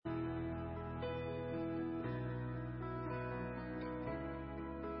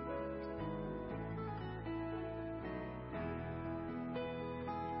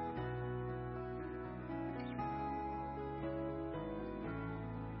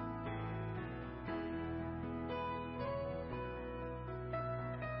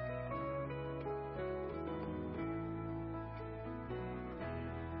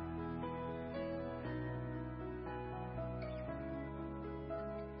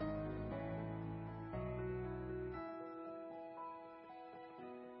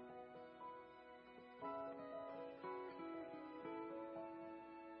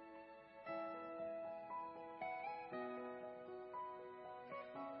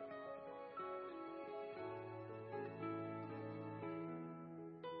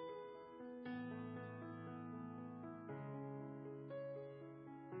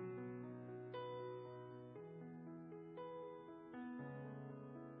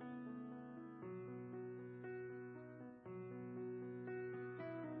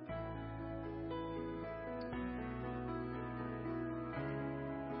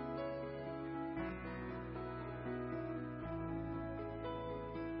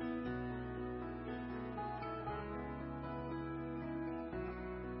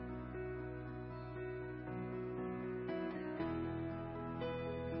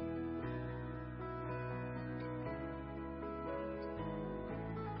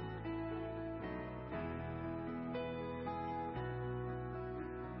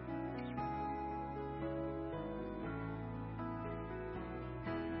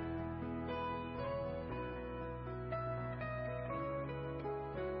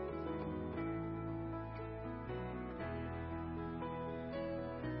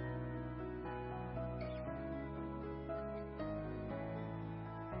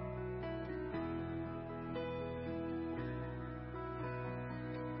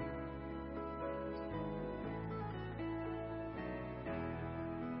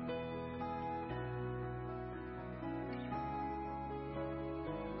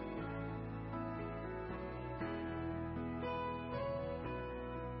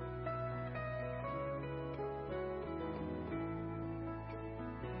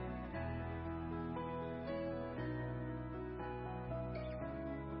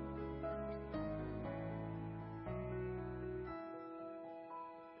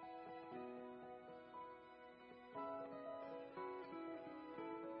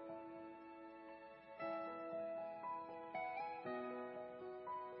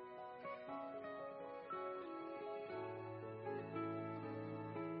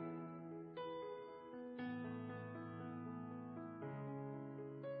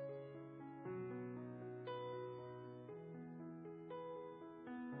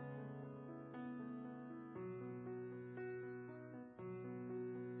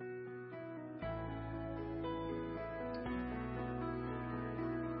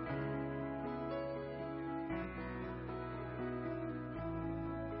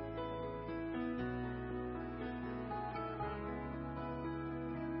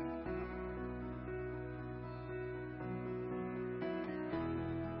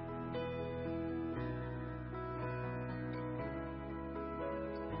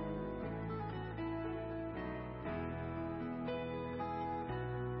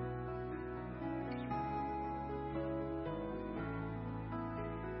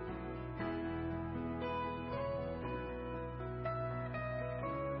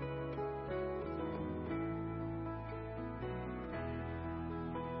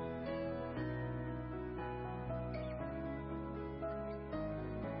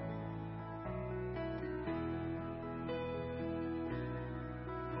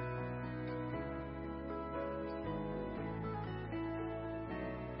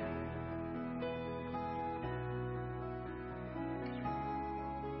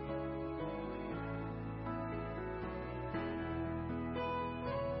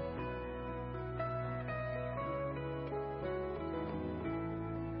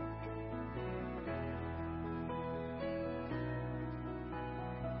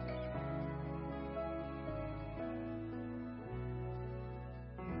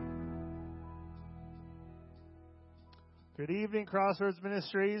Good evening, Crossroads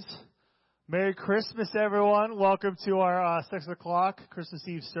Ministries. Merry Christmas, everyone. Welcome to our 6 o'clock Christmas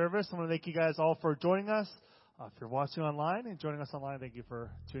Eve service. I want to thank you guys all for joining us. If you're watching online and joining us online, thank you for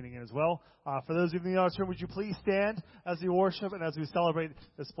tuning in as well. For those of you in the auditorium, would you please stand as we worship and as we celebrate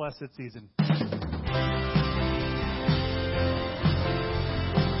this blessed season?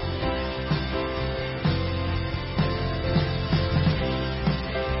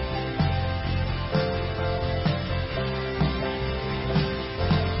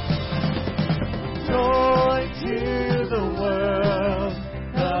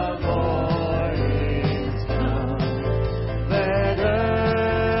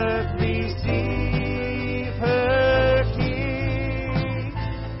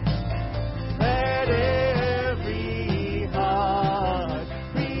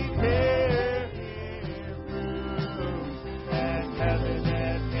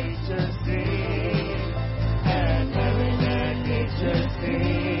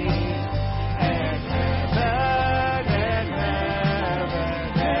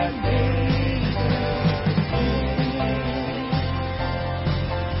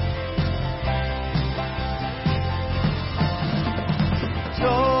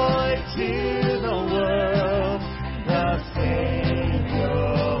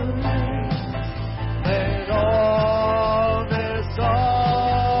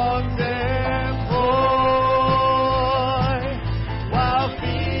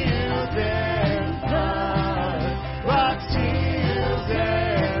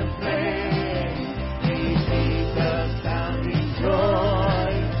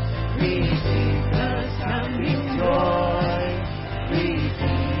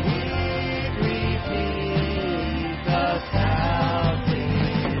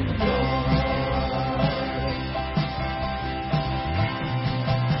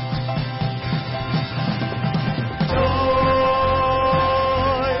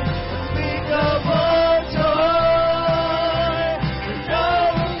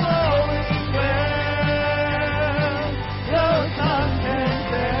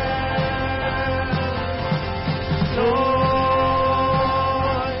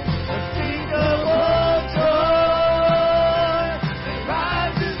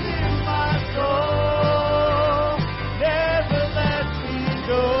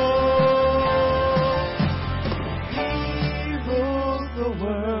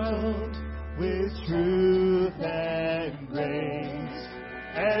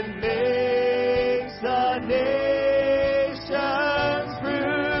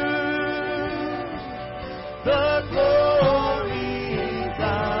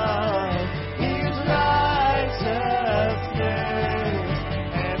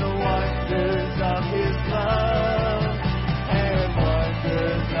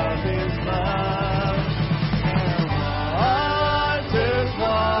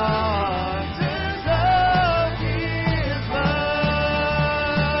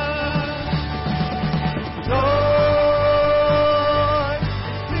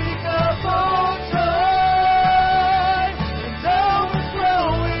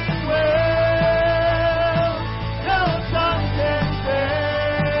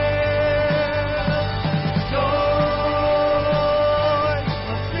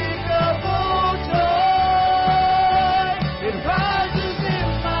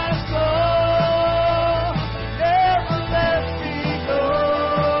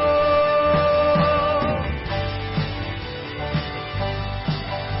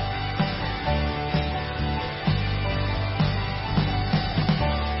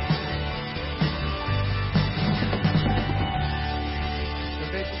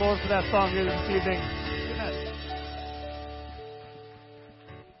 For that song here this evening. Amen.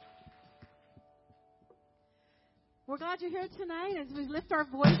 We're glad you're here tonight. As we lift our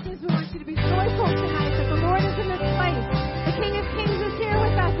voices, we want you to be joyful tonight that the Lord is in this place. The King of Kings is here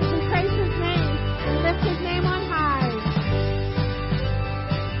with us as we praise His name and lift His name on high.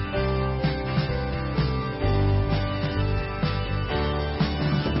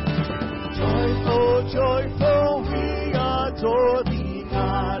 Joyful, joyful, we adore Thee.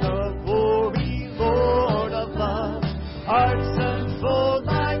 God of glory, Lord of love, hearts unfold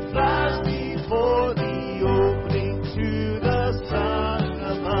like flowers before the opening to the sun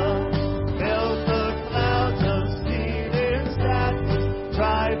above. Melt the clouds of sin and sadness,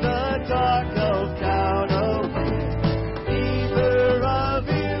 drive the dark cloud away.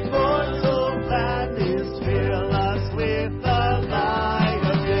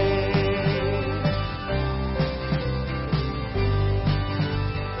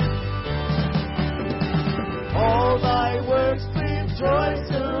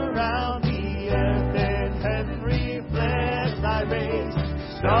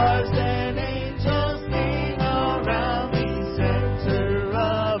 Stars and angels sing around the center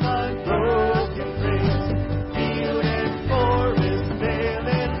of unbroken praise. Field and forest, vale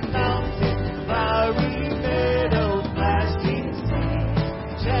and mountain, flowery meadow, flashing sea,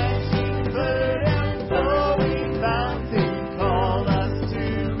 chanting bird and flowing fountain, call us to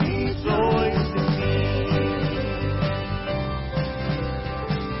rejoice in Thee.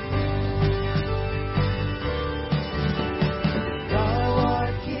 Thou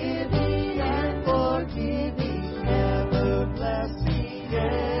art giving and forgiving, ever blessing,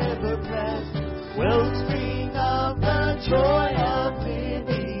 ever blessed, wellspring of the joy of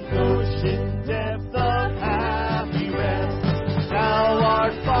living, ocean depth of happy rest. Thou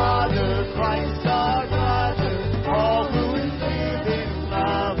art Father, Christ our Brother, all who live in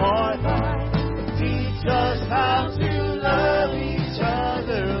love are thine. Teach us how to love each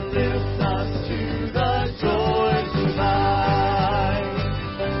other, lift us to the joy divine.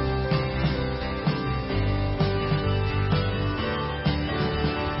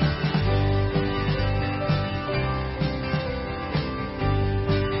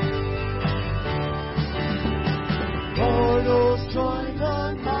 Mortals join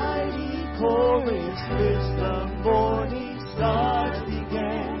the mighty chorus, which the morning stars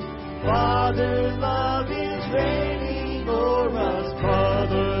began. Father love is reigning o'er us,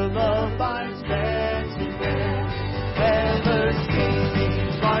 Father love binds man to man. Ever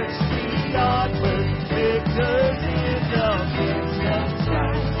singing, march we onward, victors in the midst of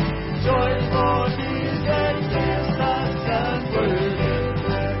strife. Joyful music lifts us onward in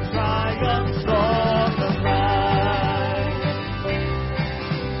the triumph song of life.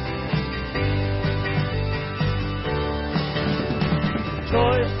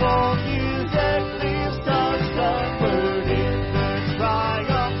 Joyful music lifts us onward in the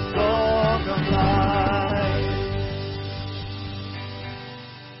triumph song of life.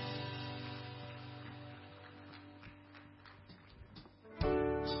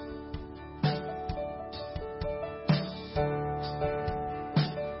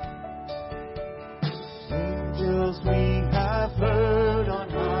 Angels we have heard on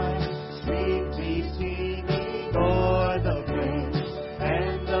high, sweetly singing o'er the plains,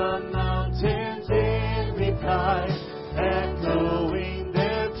 and the mountains in reply, echoing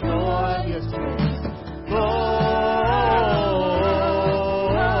their joyous praise.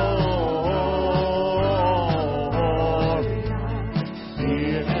 Glory,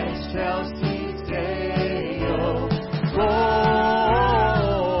 here excelsis Deo.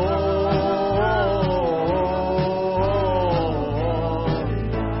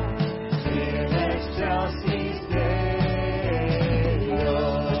 Here excelsis Deo.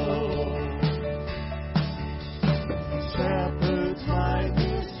 Shepherds, why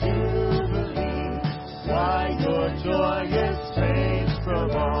this jubilee? Why your joyous strains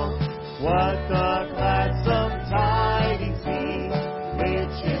prolong? What the gladsome tidings be,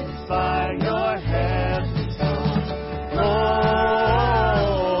 which inspire your heavenly song? Gloria,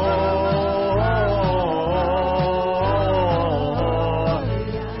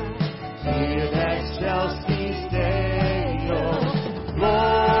 here excelsis Deo.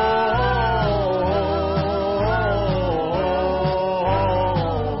 Gloria,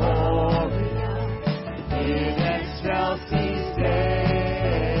 here excelsis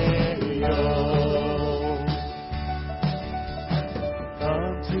Deo.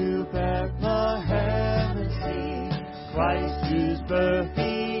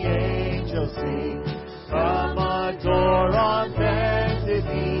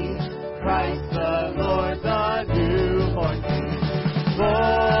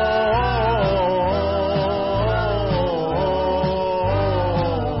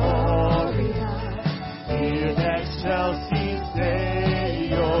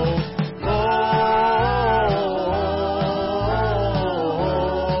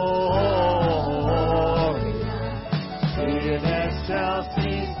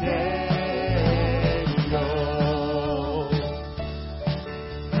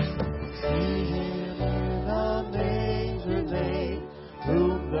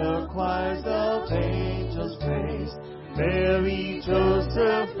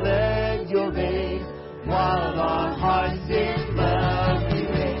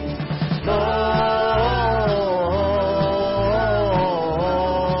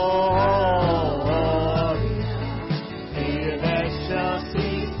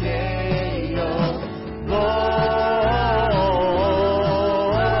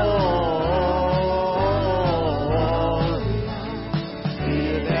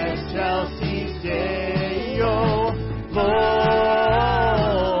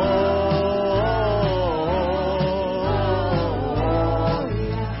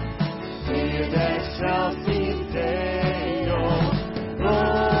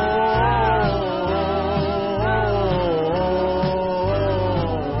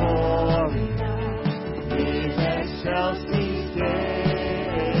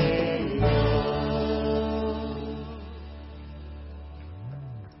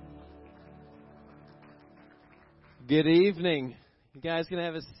 Good evening. You guys can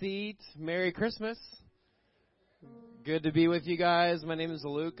have a seat. Merry Christmas. Good to be with you guys. My name is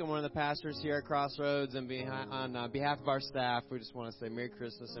Luke. I'm one of the pastors here at Crossroads, and on behalf of our staff, we just want to say Merry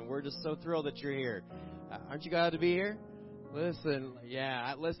Christmas, and we're just so thrilled that you're here. Aren't you glad to be here? Listen,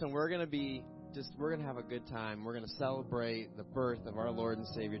 we're going to have a good time. We're going to celebrate the birth of our Lord and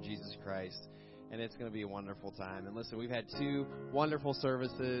Savior Jesus Christ, and it's going to be a wonderful time. And listen, we've had 2 wonderful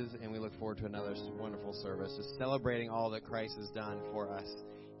services, and we look forward to another wonderful service, just celebrating all that Christ has done for us.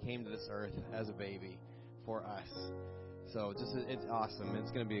 He came to this earth as a baby for us. So it's awesome.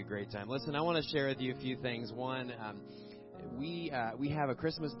 It's going to be a great time. Listen, I want to share with you a few things. One, we have a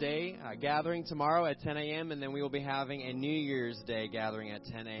Christmas Day gathering tomorrow at 10 a.m., and then we will be having a New Year's Day gathering at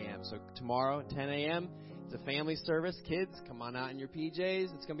 10 a.m. So tomorrow, 10 a.m., it's a family service. Kids, come on out in your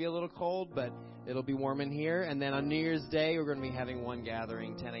PJs. It's going to be a little cold, but it'll be warm in here. And then on New Year's Day, we're going to be having one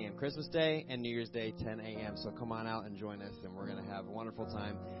gathering, 10 a.m. Christmas Day, and New Year's Day, 10 a.m. So come on out and join us, and we're going to have a wonderful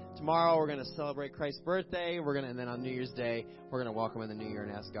time. Tomorrow, we're going to celebrate Christ's birthday. And then on New Year's Day, we're going to welcome in the new year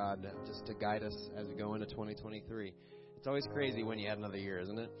and ask God just to guide us as we go into 2023. It's always crazy when you add another year,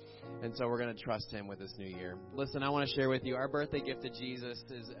 isn't it? And so we're going to trust Him with this new year. Listen, I want to share with you, our birthday gift to Jesus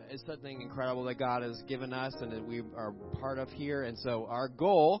is something incredible that God has given us and that we are part of here. And so our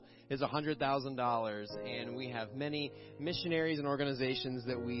goal is $100,000. And we have many missionaries and organizations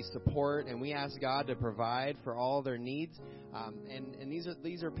that we support, and we ask God to provide for all their needs. And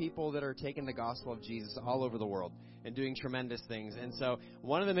these are people that are taking the gospel of Jesus all over the world and doing tremendous things. And so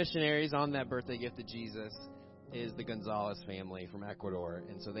one of the missionaries on that birthday gift to Jesus is the Gonzalez family from Ecuador.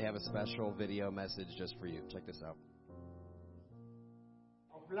 And so they have a special video message just for you. Check this out.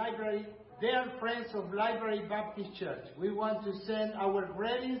 Dear friends of Library Baptist Church, we want to send our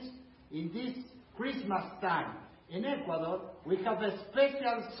greetings in this Christmas time. In Ecuador, we have a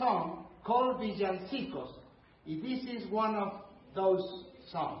special song called Villancicos. This is one of those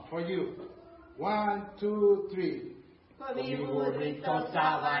songs for you. 1, 2, 3. Con mi burrito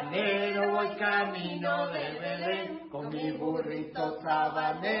sabanero voy camino de Belén. Con mi burrito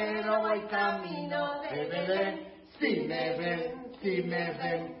sabanero voy camino de Belén. Si me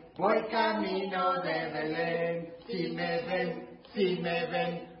ven, voy camino de Belén. Si me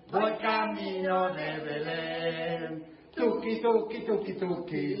ven, voy camino de Belén. Tuki, tuki, tuki,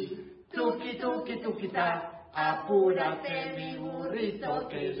 tuki, tuki, tuki, tuki, ta. Apúrate mi burrito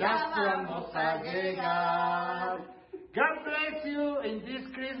que ya vamos a llegar. God bless you in this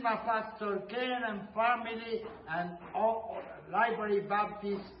Christmas, Pastor Ken and family and all Library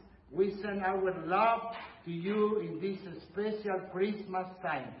Baptist. We send our love to you in this special Christmas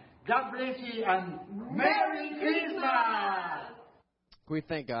time. God bless you and Merry Christmas! Can we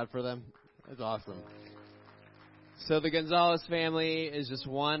thank God for them? That's awesome. So the Gonzalez family is just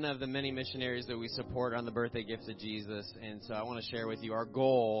one of the many missionaries that we support on the birthday gift of Jesus. And so I want to share with you, our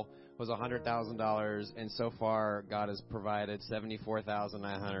goal was $100,000, and so far God has provided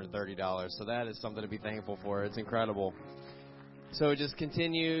 $74,930. So that is something to be thankful for. It's incredible. So just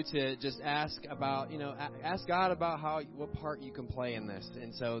continue to just ask ask God about what part you can play in this.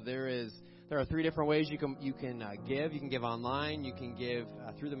 And so there are 3 different ways you can give. You can give online. You can give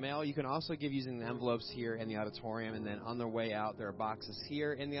through the mail. You can also give using the envelopes here in the auditorium. And then on their way out, there are boxes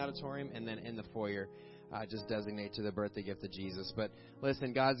here in the auditorium and then in the foyer. Just designate to the birthday gift of Jesus. But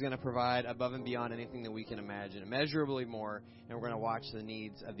listen, God's going to provide above and beyond anything that we can imagine, immeasurably more, and we're going to watch the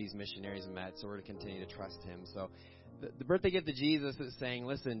needs of these missionaries met, so we're going to continue to trust Him. So the birthday gift of Jesus is saying,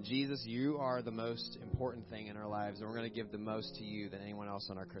 listen, Jesus, you are the most important thing in our lives, and we're going to give the most to you than anyone else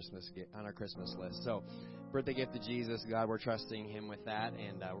on our Christmas list. So birthday gift of Jesus, God, we're trusting Him with that,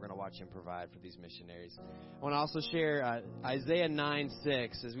 and we're going to watch Him provide for these missionaries. I want to also share Isaiah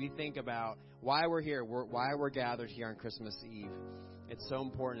 9:6 as we think about why we're here, why we're gathered here on Christmas Eve. It's so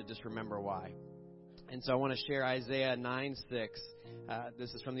important to just remember why. And so I want to share Isaiah 9:6.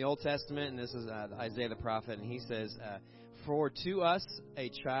 This is from the Old Testament, and this is Isaiah the prophet. And he says, For to us a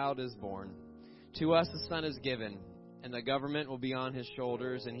child is born, to us a son is given, and the government will be on his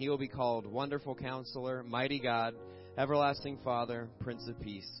shoulders, and he will be called Wonderful Counselor, Mighty God, Everlasting Father, Prince of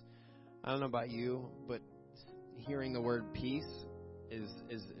Peace. I don't know about you, but hearing the word peace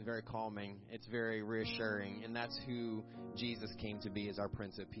is very calming. It's very reassuring, and that's who Jesus came to be, as our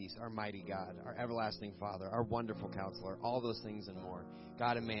Prince of Peace, our mighty God, our everlasting Father, our wonderful Counselor, all those things and more.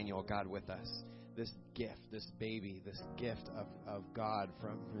 God Emmanuel, God with us. This gift, this baby, this gift of God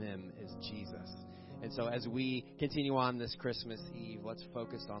from Him is Jesus. And so as we continue on this Christmas Eve, let's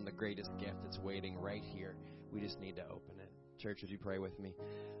focus on the greatest gift that's waiting right here. We just need to open it. Church, would you pray with me?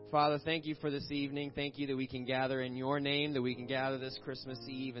 Father, thank you for this evening. Thank you that we can gather in your name, that we can gather this Christmas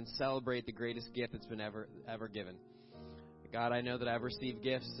Eve and celebrate the greatest gift that's been ever given. God, I know that I've received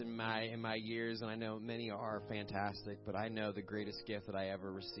gifts in my years, and I know many are fantastic, but I know the greatest gift that I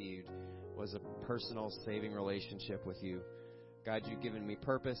ever received was a personal saving relationship with you. God, you've given me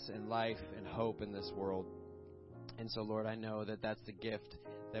purpose and life and hope in this world. And so, Lord, I know that that's the gift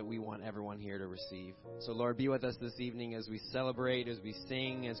that we want everyone here to receive. So, Lord, be with us this evening as we celebrate, as we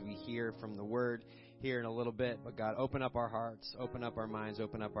sing, as we hear from the Word here in a little bit. But, God, open up our hearts, open up our minds,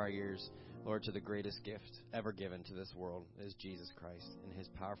 open up our ears, Lord, to the greatest gift ever given to this world is Jesus Christ. In His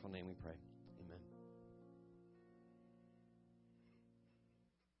powerful name we pray. Amen.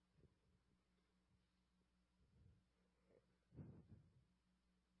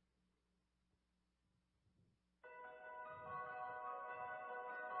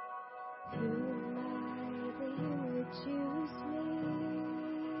 Who am I that you would choose me?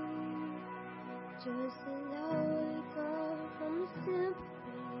 Just a lowly girl from a simple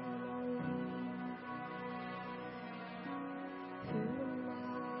family. Who am I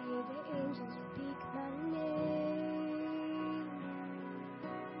that angels speak my name?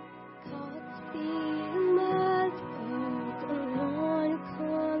 Called to be a mother, the one who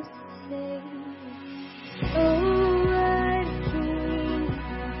comes to save. Oh, what a king!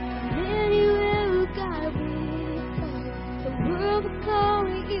 Emmanuel, God with us. The world will call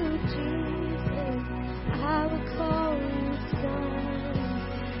you Jesus. I will call you Son.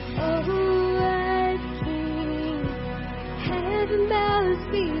 Oh, what a king! Heaven bows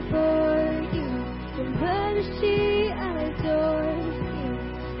before you. The mother she adores you.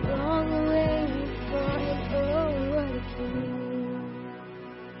 Long awaited for oh, what a king!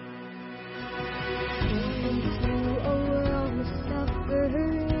 Into a world of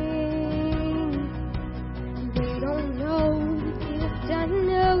suffering, they don't know the gift I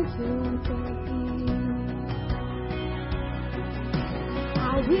know you're gonna be. I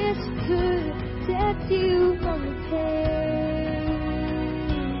wish I could set you from the pain,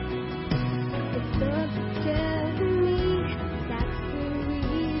 but something tells me that's the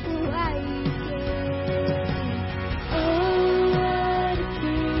reason why you came. Oh, what a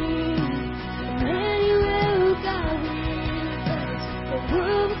king! Emmanuel, God with us. The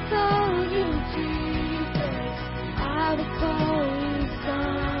world will call you Jesus. I will call you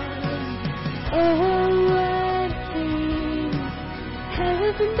Son. Oh, what a king!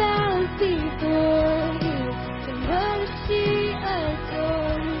 Heaven bows before you. The mother she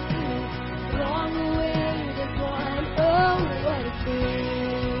adores you. Long awaited one. Oh, what a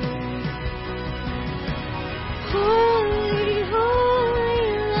king! Holy, holy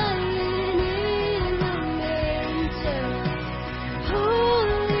Lion in the manger.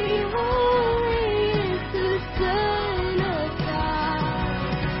 Holy, holy is the Son of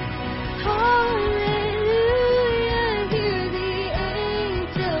God. Hallelujah, hear the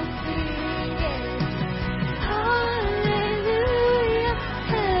angels singing. Hallelujah,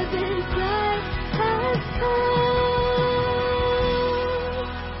 heaven's light has come.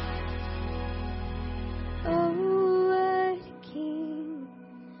 Oh, what a king!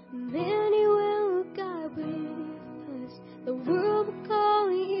 Emmanuel, God with us. The world will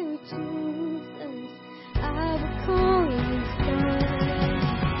call you Jesus. I will call you Son.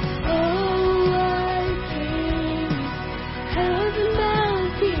 Oh, what a king! Heaven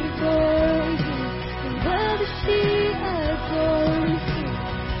bows before you. The mother she adores you.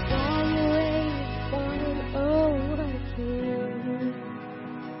 Long awaited one. Oh, what a king!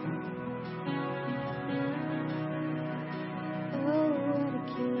 Oh, what a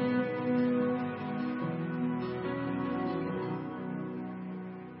king!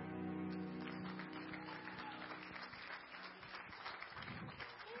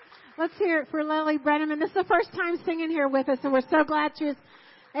 Let's hear it for Lily Brenneman. This is the first time singing here with us, and we're so glad she was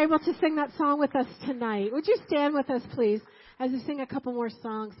able to sing that song with us tonight. Would you stand with us, please, as we sing a couple more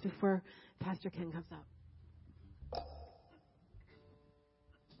songs before Pastor Ken comes up?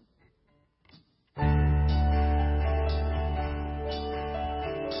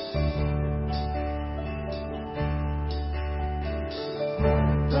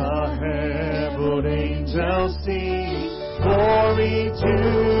 The herald angels sing, glory to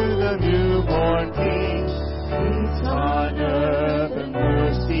the newborn King. Peace on earth and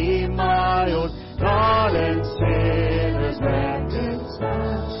mercy mild, God and sinners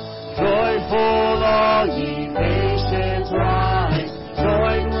reconciled. Joyful all ye nations rise,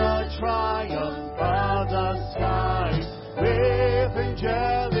 join the triumph of the skies. With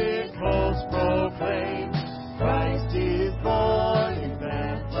angelic hosts proclaim, Christ is born in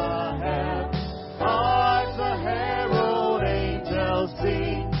Bethlehem. Hark the herald angels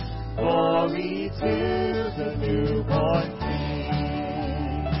sing, glory to the newborn King.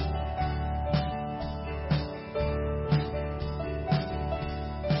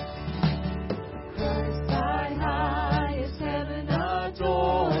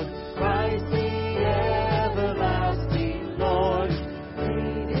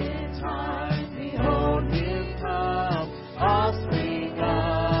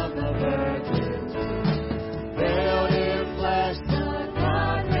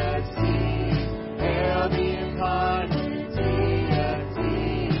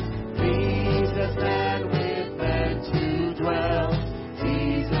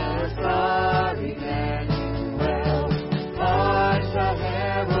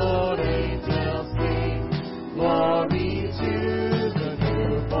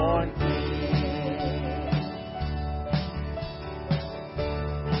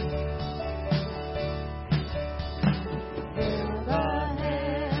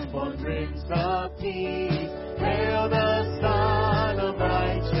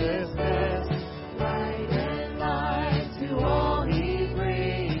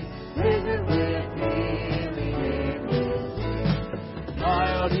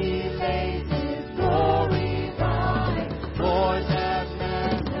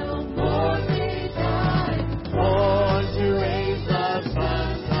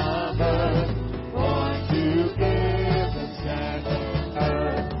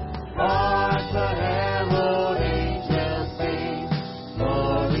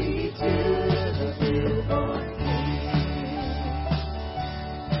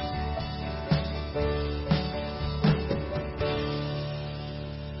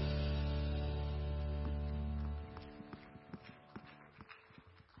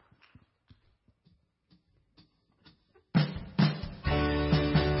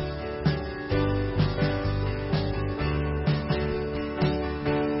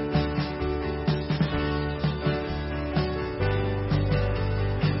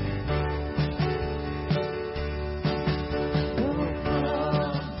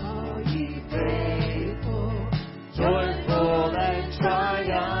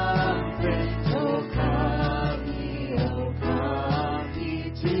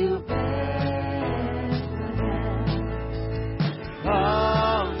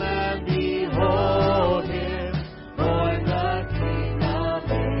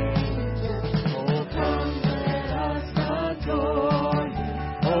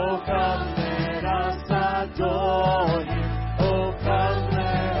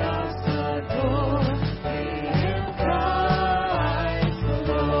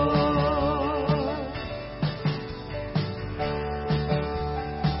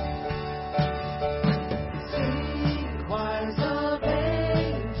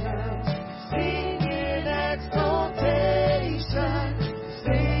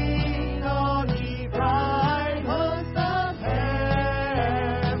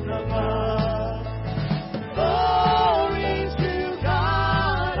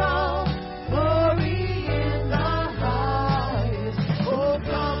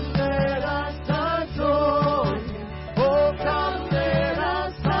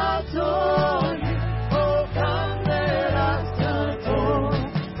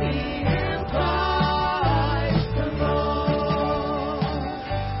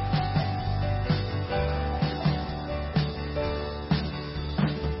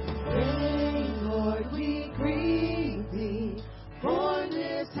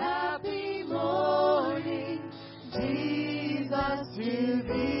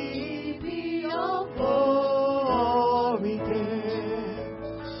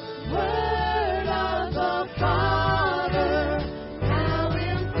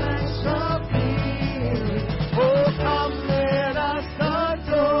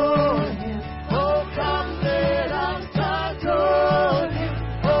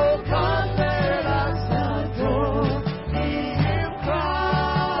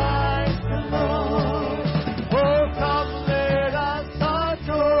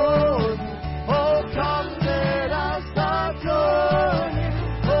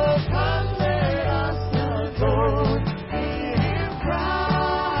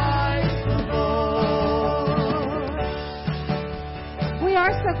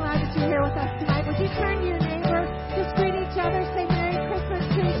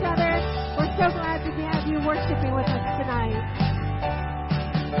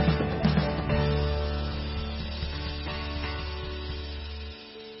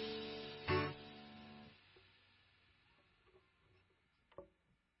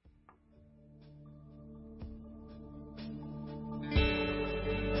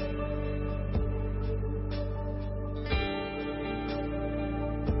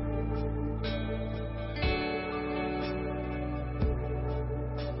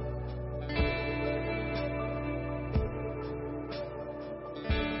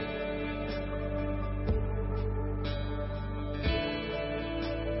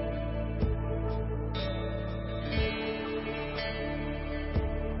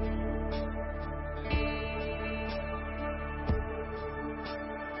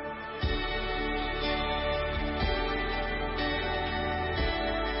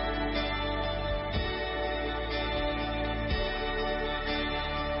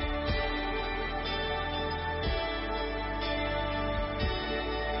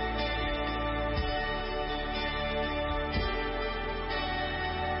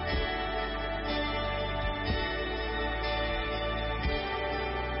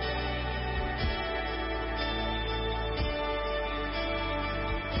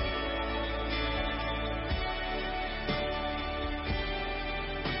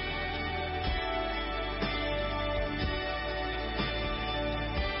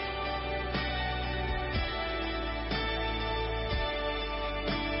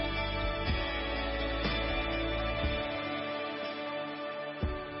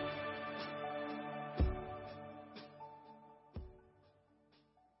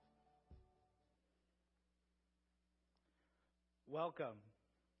 welcome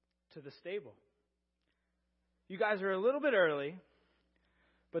to the stable. You guys are a little bit early,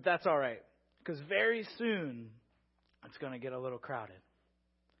 but that's all right, because very soon it's going to get a little crowded.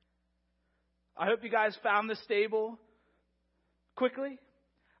 I hope you guys found the stable quickly.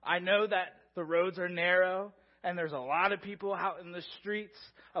 I know that the roads are narrow and there's a lot of people out in the streets.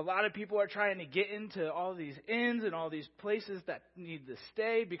 A lot of people are trying to get into all these inns and all these places that need to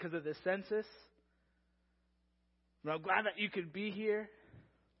stay because of the census. But I'm glad that you could be here.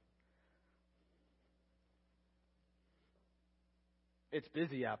 It's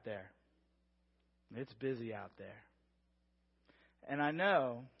busy out there. It's busy out there. And I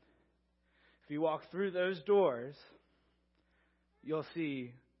know if you walk through those doors, you'll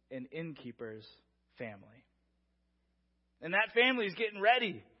see an innkeeper's family. And that family is getting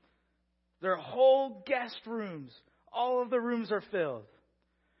ready. Their whole guest rooms, all of the rooms are filled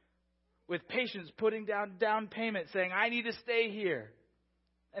with patients putting down payment saying, I need to stay here.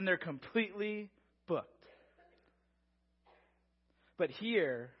 And they're completely booked. But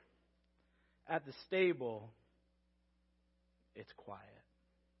here at the stable, it's quiet.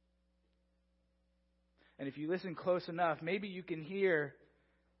 And if you listen close enough, maybe you can hear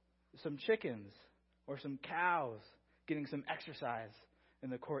some chickens or some cows getting some exercise in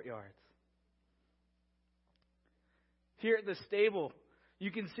the courtyards. Here at the stable, you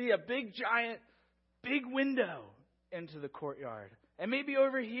can see a big window into the courtyard. And maybe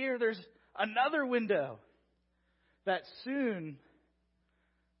over here there's another window that soon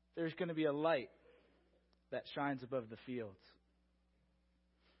there's going to be a light that shines above the fields.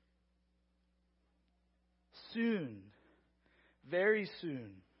 Soon, very soon,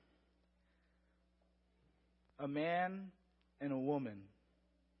 a man and a woman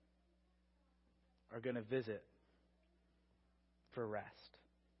are going to visit for rest.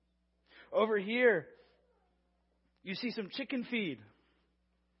 Over here, you see some chicken feed.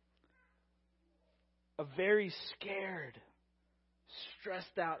 A very scared,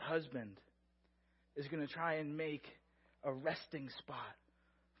 stressed out husband is going to try and make a resting spot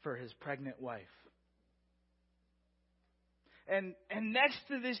for his pregnant wife. And next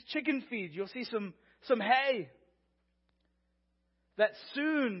to this chicken feed, you'll see some hay that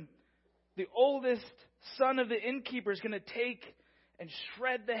soon the oldest son of the innkeeper is going to take and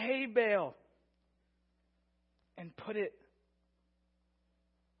shred the hay bale and put it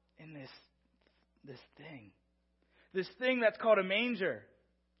in this thing that's called a manger.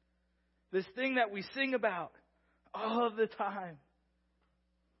 This thing that we sing about all of the time.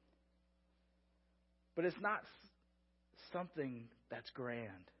 But it's not something that's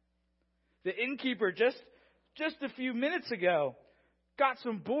grand. The innkeeper just a few minutes ago got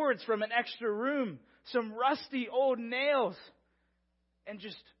some boards from an extra room, some rusty old nails, and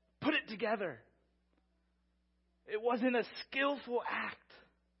just put it together. It wasn't a skillful act.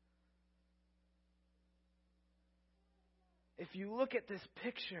 If you look at this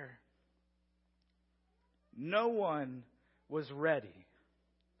picture, no one was ready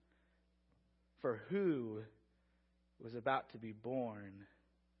for who was about to be born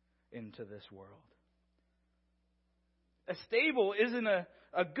into this world. A stable isn't a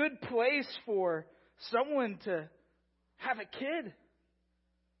good place for someone to have a kid.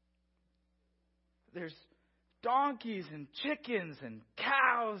 There's donkeys and chickens and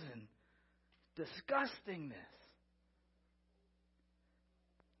cows and disgustingness.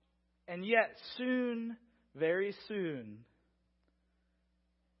 And yet soon, very soon,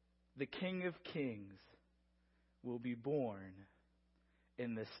 the King of Kings will be born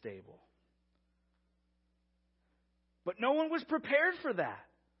in this stable. But no one was prepared for that.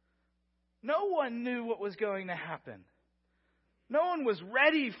 No one knew what was going to happen. No one was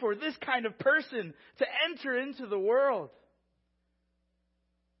ready for this kind of person to enter into the world.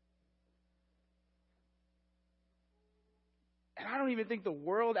 And I don't even think the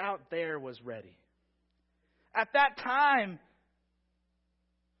world out there was ready. At that time,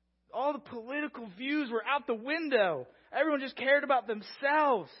 all the political views were out the window. Everyone just cared about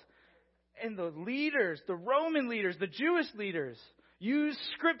themselves. And the leaders, the Roman leaders, the Jewish leaders, used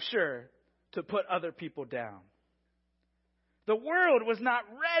Scripture to put other people down. The world was not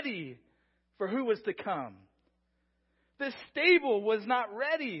ready for who was to come. This stable was not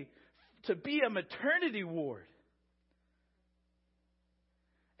ready to be a maternity ward.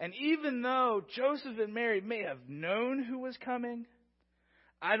 And even though Joseph and Mary may have known who was coming,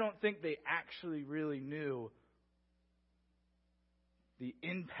 I don't think they actually really knew the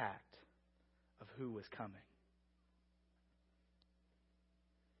impact of who was coming.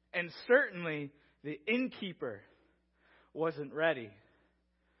 And certainly the innkeeper wasn't ready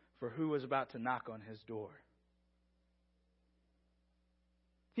for who was about to knock on his door.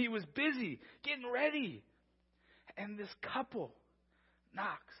 He was busy getting ready. And this couple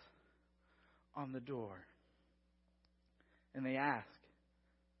knocks on the door. And they ask,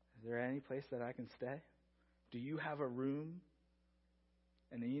 is there any place that I can stay? Do you have a room?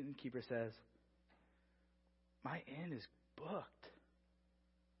 And the innkeeper says, my inn is booked.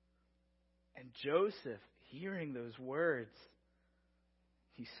 And Joseph, hearing those words,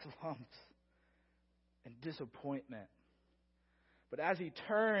 he slumps in disappointment. But as he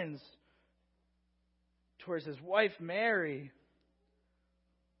turns towards his wife Mary,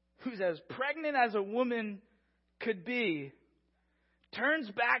 who's as pregnant as a woman could be, turns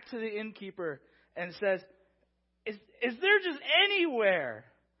back to the innkeeper and says, is there just anywhere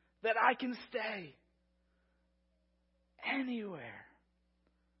that I can stay? Anywhere.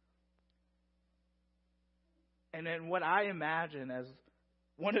 And then what I imagine as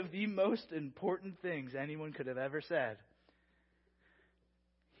one of the most important things anyone could have ever said,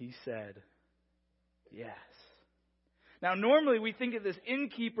 he said, yes. Now, normally we think of this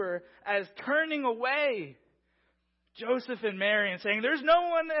innkeeper as turning away Joseph and Mary and saying, there's no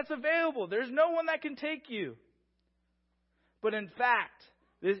one that's available. There's no one that can take you. But in fact,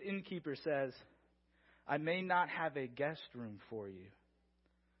 this innkeeper says, I may not have a guest room for you,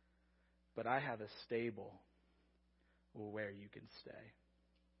 but I have a stable where you can stay.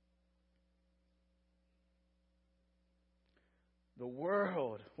 The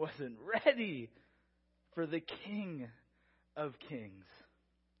world wasn't ready for the King of Kings.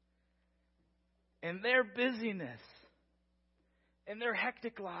 In their busyness, in their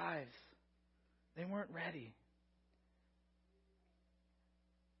hectic lives, they weren't ready.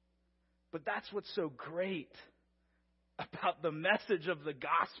 But that's what's so great about the message of the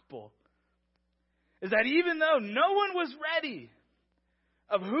gospel, is that even though no one was ready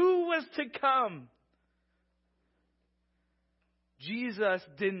of who was to come, Jesus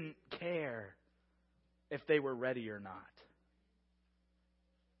didn't care if they were ready or not.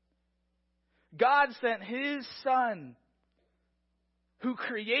 God sent His Son, who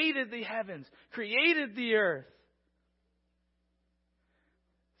created the heavens, created the earth,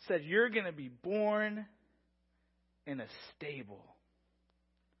 said, you're going to be born in a stable.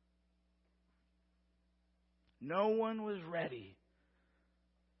 No one was ready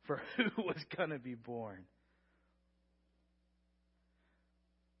for who was going to be born.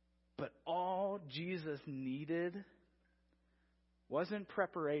 But all Jesus needed wasn't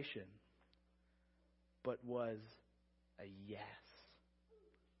preparation, but was a yes.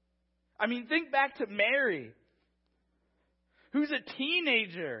 I mean, think back to Mary, who's a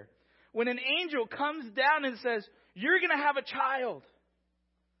teenager, when an angel comes down and says, you're going to have a child.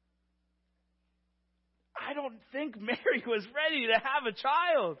 I don't think Mary was ready to have a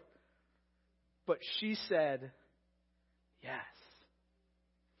child. But she said, yes.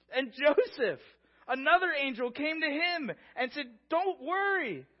 And Joseph, another angel, came to him and said, don't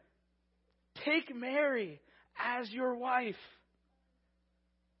worry. Take Mary as your wife.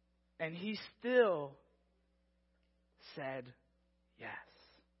 And he still said yes.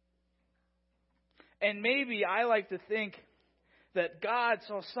 And maybe I like to think that God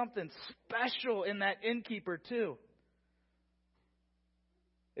saw something special in that innkeeper too.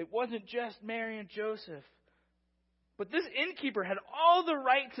 It wasn't just Mary and Joseph. But this innkeeper had all the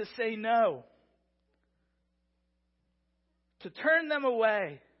right to say no, to turn them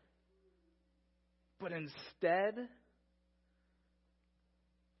away. But instead,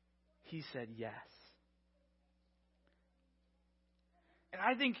 he said yes. And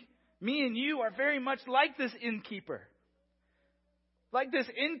I think me and you are very much like this innkeeper. Like this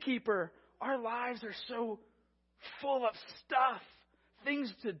innkeeper, our lives are so full of stuff,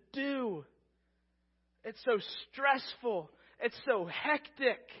 things to do. It's so stressful. It's so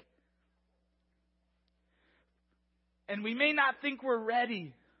hectic. And we may not think we're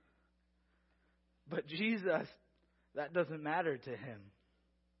ready. But Jesus, that doesn't matter to him.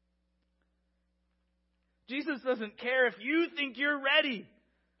 Jesus doesn't care if you think you're ready.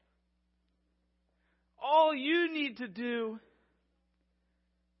 All you need to do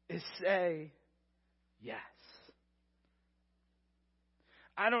is say yes.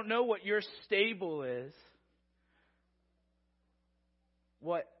 I don't know what your stable is,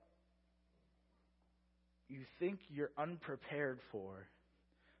 what you think you're unprepared for,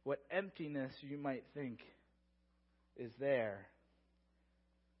 what emptiness you might think is there.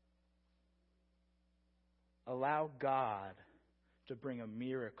 Allow God to bring a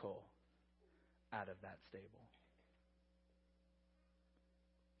miracle out of that stable.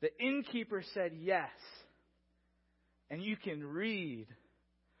 The innkeeper said yes, and you can read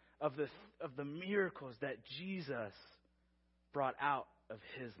of the miracles that Jesus brought out of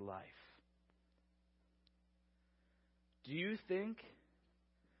His life. Do you think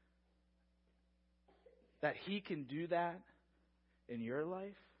that He can do that in your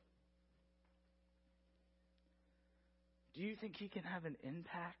life? Do you think He can have an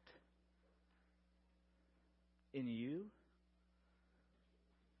impact in you?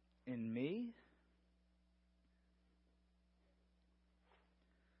 In me?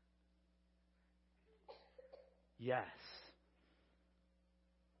 Yes.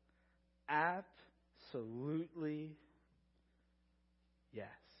 Absolutely yes.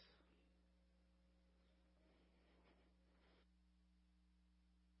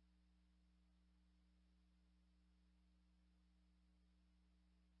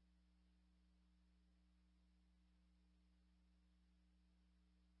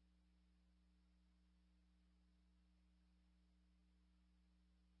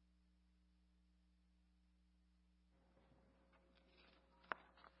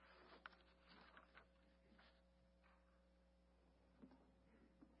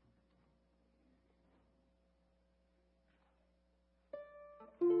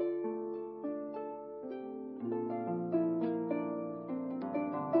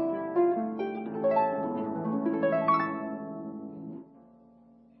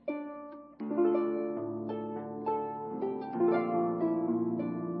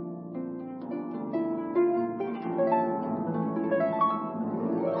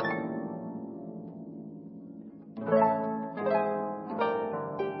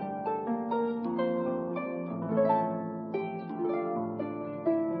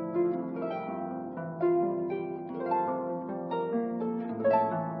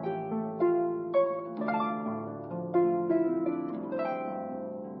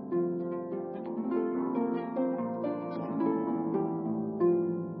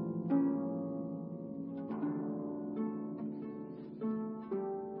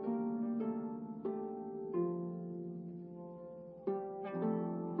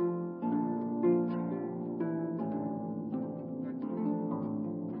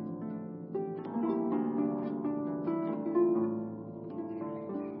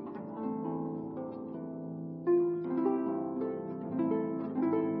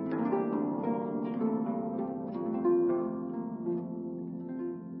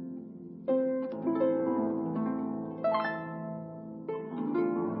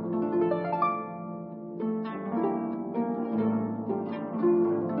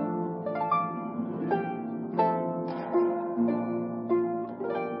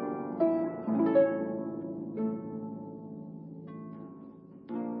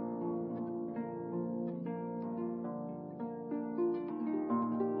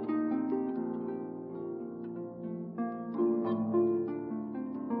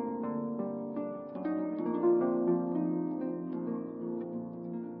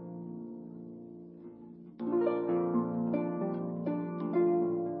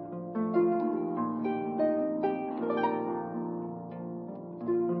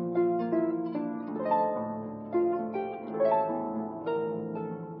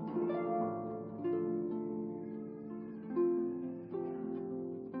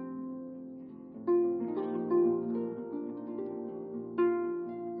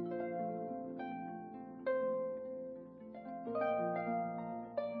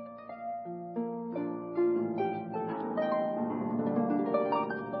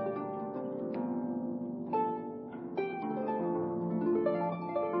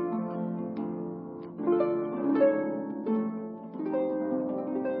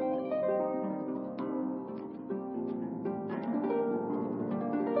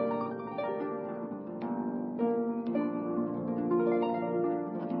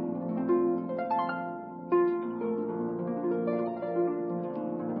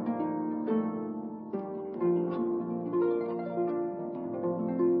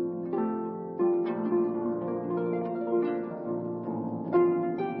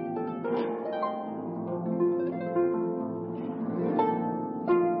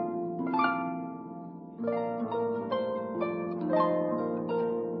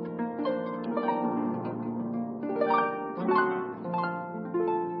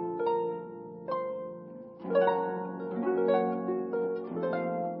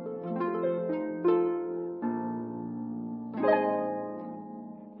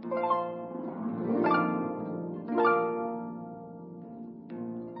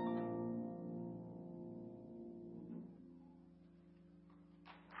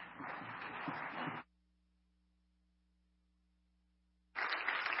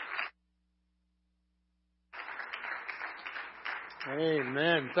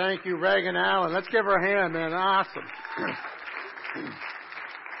 Amen. Thank you, Reagan Allen. Let's give her a hand, man. Awesome.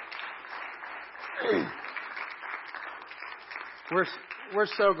 We're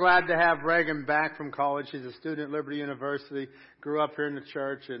so glad to have Reagan back from college. She's a student at Liberty University, grew up here in the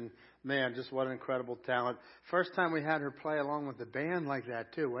church, and man, just what an incredible talent. First time we had her play along with the band like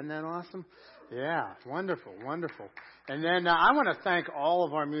that too. Wasn't that awesome? Yeah, wonderful, wonderful. And then I want to thank all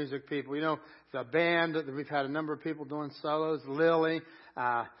of our music people. You know, the band, we've had a number of people doing solos. Lily,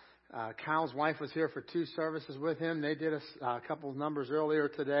 Kyle's wife was here for 2 services with him. They did a couple of numbers earlier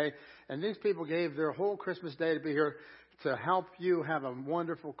today. And these people gave their whole Christmas day to be here to help you have a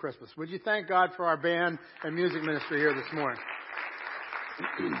wonderful Christmas. Would you thank God for our band and music ministry here this morning?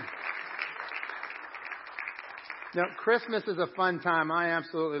 Now, Christmas is a fun time. I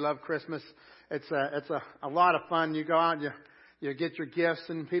absolutely love Christmas. It's a lot of fun. You go out and you get your gifts,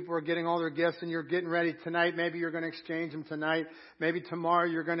 and people are getting all their gifts, and you're getting ready tonight. Maybe you're going to exchange them tonight. Maybe tomorrow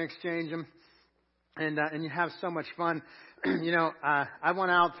you're going to exchange them, and you have so much fun. You know, I went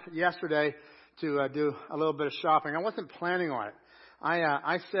out yesterday to do a little bit of shopping. I wasn't planning on it.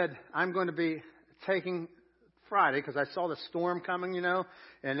 I said I'm going to be taking Friday because I saw the storm coming, you know,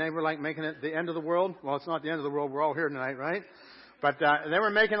 and they were like making it the end of the world. Well, it's not the end of the world. We're all here tonight, right? But they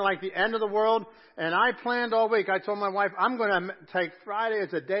were making it like the end of the world, and I planned all week. I told my wife, I'm going to take Friday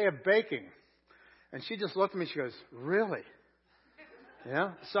as a day of baking. And she just looked at me. She goes, really?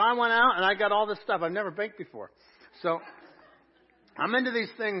 Yeah. So I went out, and I got all this stuff. I've never baked before. So I'm into these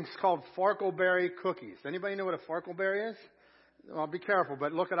things called farkleberry cookies. Anybody know what a farkleberry is? Well, be careful,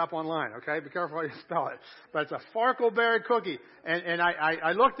 but look it up online, okay? Be careful how you spell it. But it's a farkleberry cookie. And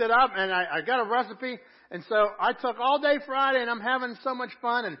I looked it up, and I got a recipe. And so I took all day Friday, and I'm having so much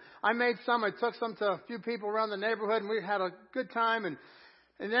fun. And I made some. I took some to a few people around the neighborhood, and we had a good time. And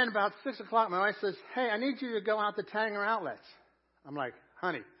then about 6 o'clock, my wife says, hey, I need you to go out to Tanger Outlets. I'm like,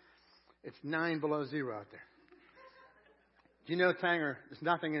 honey, it's 9 below zero out there. Do you know Tanger, there's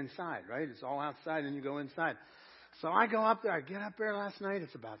nothing inside, right? It's all outside, and you go inside. So I go up there. I get up there last night.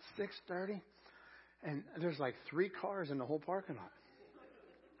 It's about 6:30, and there's like 3 cars in the whole parking lot.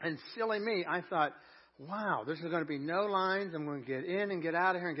 And silly me, I thought, wow, there's going to be no lines. I'm going to get in and get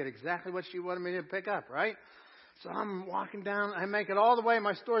out of here and get exactly what she wanted me to pick up, right? So I'm walking down. I make it all the way.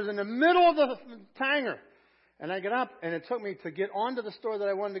 My store's in the middle of the Tanger. And I get up, and it took me to get onto the store that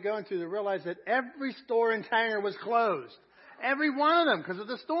I wanted to go into to realize that every store in Tanger was closed. Every one of them because of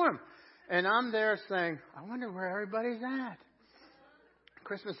the storm. And I'm there saying, I wonder where everybody's at.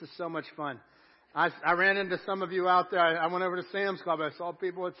 Christmas is so much fun. I ran into some of you out there. I went over to Sam's Club. I saw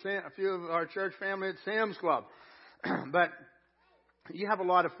people at a few of our church family at Sam's Club. But you have a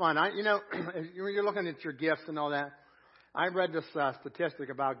lot of fun. You know, when you're looking at your gifts and all that, I read this statistic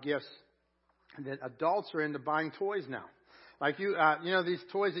about gifts that adults are into buying toys now. Like you know, these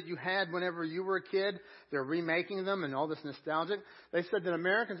toys that you had whenever you were a kid, they're remaking them and all this nostalgic. They said that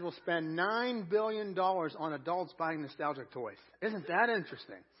Americans will spend $9 billion on adults buying nostalgic toys. Isn't that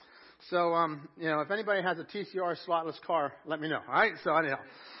interesting? So, you know, if anybody has a TCR slotless car, let me know. All right? So, anyhow,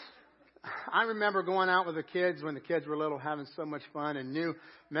 I remember going out with the kids when the kids were little, having so much fun, and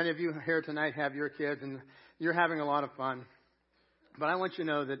many of you here tonight have your kids, and you're having a lot of fun. But I want you to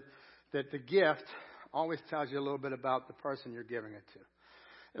know that the gift always tells you a little bit about the person you're giving it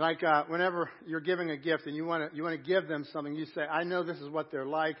to. Like whenever you're giving a gift and you want to give them something, you say, I know this is what they're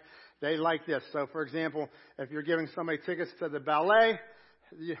like. They like this. So, for example, if you're giving somebody tickets to the ballet,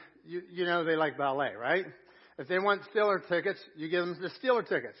 you know they like ballet, right? If they want Steeler tickets, you give them the Steeler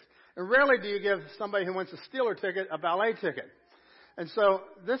tickets. And rarely do you give somebody who wants a Steeler ticket a ballet ticket. And so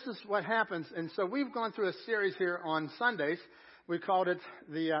this is what happens. And so we've gone through a series here on Sundays. We called it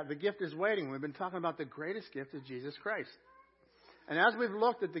The Gift is Waiting. We've been talking about the greatest gift of Jesus Christ. And as we've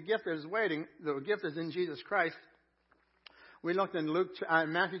looked at the gift that is waiting, the gift is in Jesus Christ, we looked in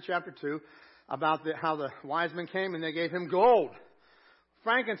Matthew chapter 2 about how the wise men came and they gave him gold,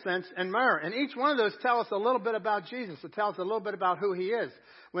 frankincense, and myrrh. And each one of those tell us a little bit about Jesus. It tells us a little bit about who he is.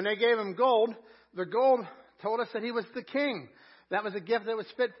 When they gave him gold, the gold told us that he was the king. That was a gift that was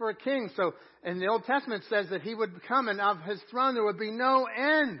fit for a king. So, and the Old Testament says that he would come and of his throne there would be no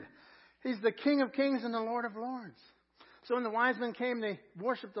end. He's the King of kings and the Lord of lords. So when the wise men came, they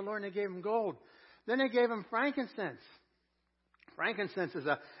worshiped the Lord and they gave him gold. Then they gave him frankincense. Frankincense is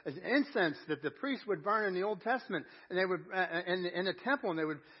an incense that the priests would burn in the Old Testament, and they would in the temple, and they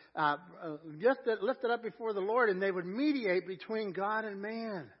would lift it up before the Lord, and they would mediate between God and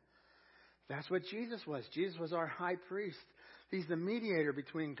man. That's what Jesus was. Jesus was our high priest. He's the mediator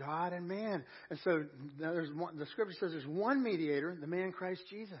between God and man. And so the scripture says there's one mediator, the man Christ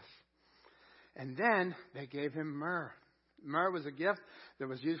Jesus. And then they gave him myrrh. Myrrh was a gift that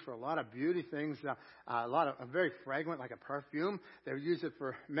was used for a lot of beauty things, very fragrant, like a perfume. They would use it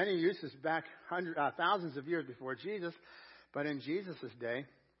for many uses back thousands of years before Jesus. But in Jesus' day,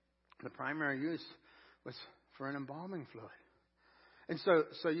 the primary use was for an embalming fluid. And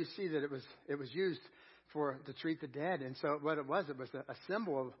so you see that it was used to treat the dead. And so what it was a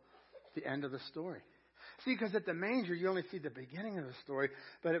symbol of the end of the story. See, because at the manger, you only see the beginning of the story,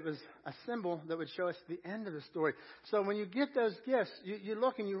 but it was a symbol that would show us the end of the story. So when you get those gifts, you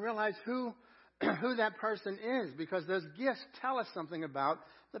look and you realize who that person is, because those gifts tell us something about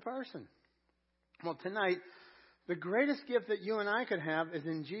the person. Well, tonight, the greatest gift that you and I could have is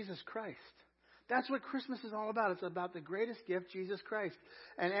in Jesus Christ. That's what Christmas is all about. It's about the greatest gift, Jesus Christ.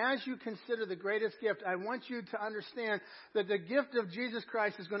 And as you consider the greatest gift, I want you to understand that the gift of Jesus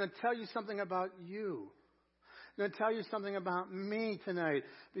Christ is going to tell you something about you. It's going to tell you something about me tonight.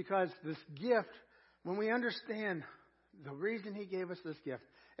 Because this gift, when we understand the reason He gave us this gift,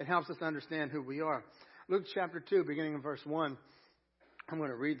 it helps us understand who we are. Luke chapter 2, beginning in verse 1. I'm going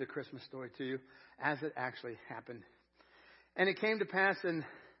to read the Christmas story to you as it actually happened. And it came to pass in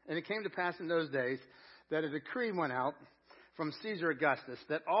those days that a decree went out from Caesar Augustus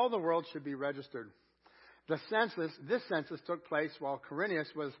that all the world should be registered. This census took place while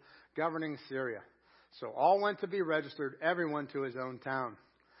Quirinius was governing Syria. So all went to be registered, everyone to his own town.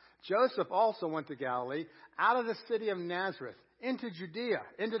 Joseph also went to Galilee, out of the city of Nazareth, into Judea,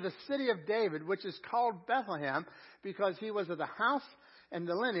 into the city of David, which is called Bethlehem, because he was of the house and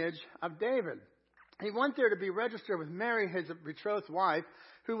the lineage of David. He went there to be registered with Mary, his betrothed wife,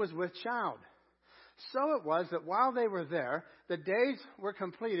 who was with child. So it was that while they were there, the days were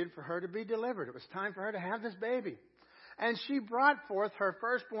completed for her to be delivered. It was time for her to have this baby. And she brought forth her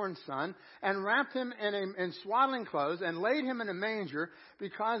firstborn son and wrapped him in swaddling clothes and laid him in a manger,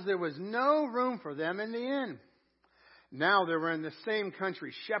 because there was no room for them in the inn. Now there were in the same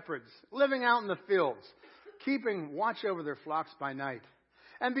country shepherds living out in the fields, keeping watch over their flocks by night.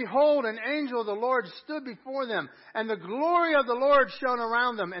 And behold, an angel of the Lord stood before them, and the glory of the Lord shone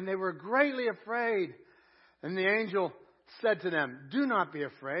around them, and they were greatly afraid. And the angel said to them, "Do not be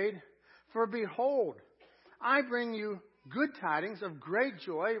afraid, for behold, I bring you good tidings of great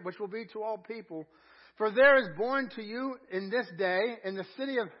joy, which will be to all people. For there is born to you in this day, in the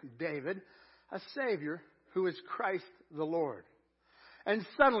city of David, a Savior, who is Christ the Lord." And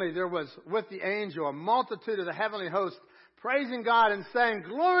suddenly there was with the angel a multitude of the heavenly host, praising God and saying,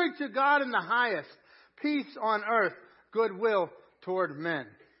 "Glory to God in the highest, peace on earth, goodwill toward men."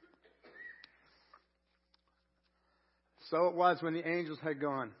 So it was when the angels had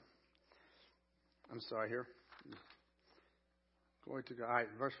gone. I'm sorry here. Glory to God. All right,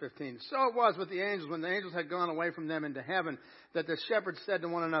 verse 15. So it was with the angels, when the angels had gone away from them into heaven, that the shepherds said to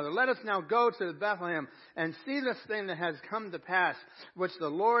one another, "Let us now go to Bethlehem and see this thing that has come to pass, which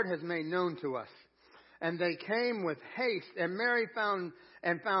the Lord has made known to us." And they came with haste, and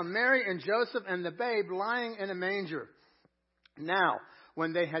found Mary and Joseph and the babe lying in a manger. Now,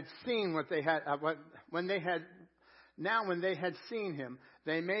 when they had seen when they had seen him,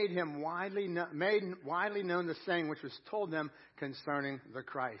 they made widely known the saying which was told them concerning the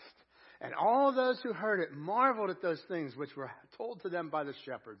Christ. And all those who heard it marveled at those things which were told to them by the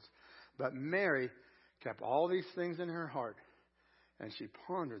shepherds. But Mary kept all these things in her heart, and she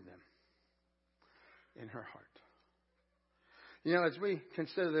pondered them in her heart. You know, as we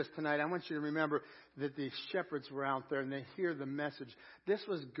consider this tonight, I want you to remember that the shepherds were out there and they hear the message. This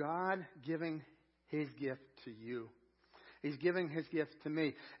was God giving His gift to you. He's giving His gift to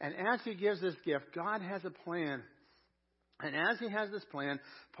me. And as He gives this gift, God has a plan. And as He has this plan,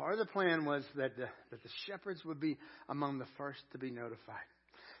 part of the plan was that the shepherds would be among the first to be notified.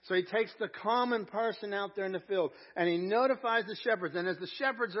 So He takes the common person out there in the field and He notifies the shepherds. And as the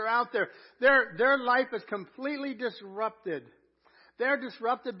shepherds are out there, their life is completely disrupted. They're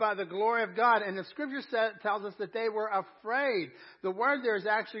disrupted by the glory of God. And the Scripture tells us that they were afraid. The word there is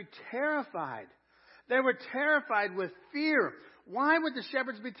actually terrified. They were terrified with fear. Why would the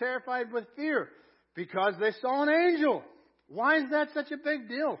shepherds be terrified with fear? Because they saw an angel. Why is that such a big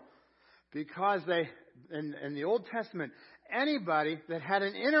deal? Because in the Old Testament, anybody that had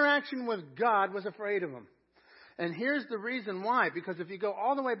an interaction with God was afraid of Him. And here's the reason why. Because if you go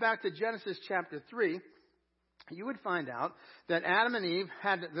all the way back to Genesis chapter 3, you would find out that Adam and Eve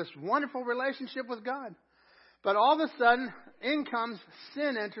had this wonderful relationship with God. But all of a sudden,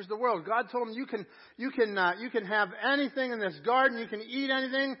 sin enters the world. God told them, you can have anything in this garden. You can eat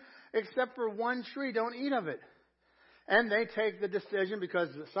anything except for one tree. Don't eat of it. And they take the decision, because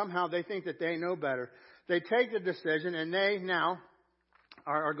somehow they think that they know better. They take the decision, and they now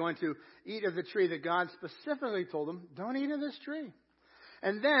are going to eat of the tree that God specifically told them, don't eat of this tree.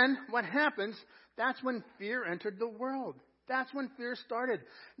 And then what happens, that's when fear entered the world. That's when fear started.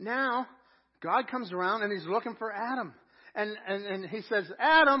 Now, God comes around and He's looking for Adam. And he says,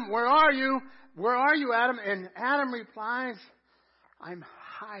 Adam, where are you? Where are you, Adam? And Adam replies, I'm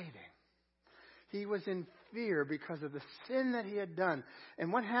hiding. He was in fear because of the sin that he had done.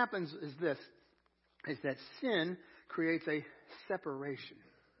 And what happens is this, is that sin creates a separation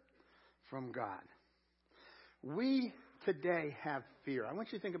from God. We today have fear. I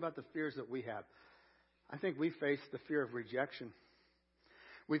want you to think about the fears that we have. I think we face the fear of rejection.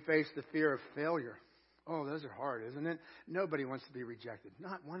 We face the fear of failure. Oh, those are hard, isn't it? Nobody wants to be rejected.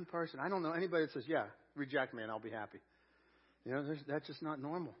 Not one person. I don't know anybody that says, yeah, reject me and I'll be happy. You know, that's just not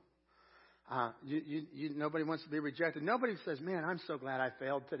normal. Nobody wants to be rejected. Nobody says, man, I'm so glad I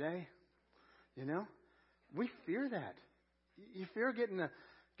failed today. You know, we fear that. You fear getting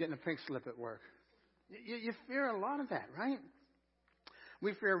a pink slip at work. You fear a lot of that, right?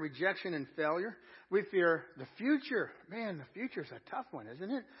 We fear rejection and failure. We fear the future. Man, the future's a tough one,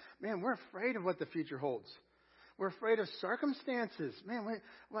 isn't it? Man, we're afraid of what the future holds. We're afraid of circumstances. Man,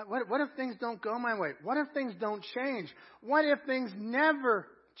 what if things don't go my way? What if things don't change? What if things never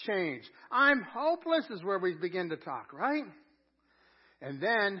change? I'm hopeless is where we begin to talk, right? And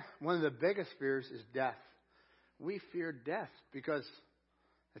then one of the biggest fears is death. We fear death because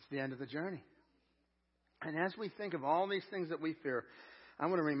it's the end of the journey. And as we think of all these things that we fear, I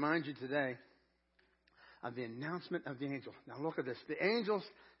want to remind you today of the announcement of the angel. Now look at this. The angels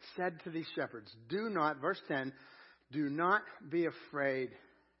said to these shepherds, do not, verse 10, do not be afraid.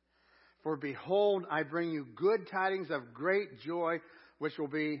 For behold, I bring you good tidings of great joy, which will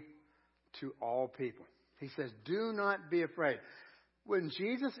be to all people. He says, do not be afraid. When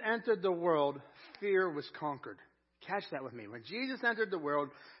Jesus entered the world, fear was conquered. Catch that with me. When Jesus entered the world,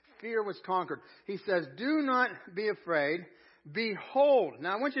 fear was conquered. He says, do not be afraid. Behold.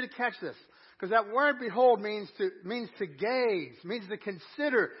 Now I want you to catch this, because that word behold means to gaze, means to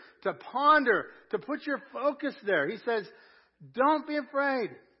consider, to ponder, to put your focus there. He says, don't be afraid.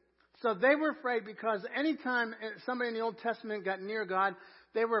 So they were afraid because anytime somebody in the Old Testament got near God,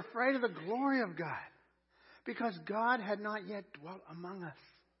 they were afraid of the glory of God, because God had not yet dwelt among us.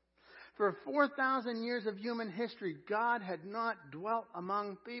 For 4,000 years of human history, God had not dwelt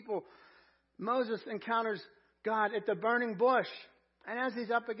among people. Moses encounters God at the burning bush. And as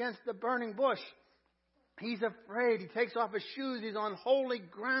he's up against the burning bush, he's afraid. He takes off his shoes. He's on holy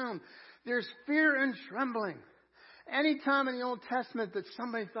ground. There's fear and trembling. Anytime in the Old Testament that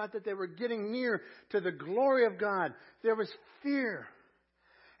somebody thought that they were getting near to the glory of God, there was fear.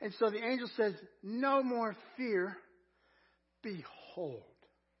 And so the angel says, no more fear. Behold.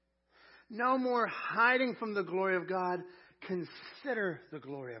 No more hiding from the glory of God. Consider the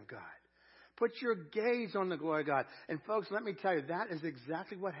glory of God. Put your gaze on the glory of God. And folks, let me tell you, that is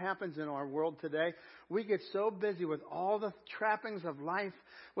exactly what happens in our world today. We get so busy with all the trappings of life,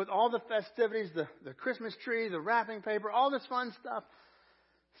 with all the festivities, the Christmas tree, the wrapping paper, all this fun stuff.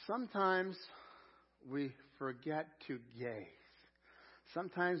 Sometimes we forget to gaze.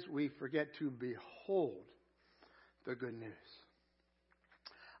 Sometimes we forget to behold the good news.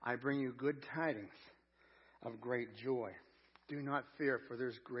 I bring you good tidings of great joy. Do not fear, for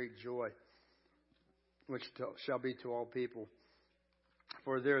there's great joy, which shall be to all people.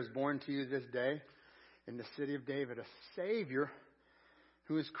 For there is born to you this day in the city of David a Savior,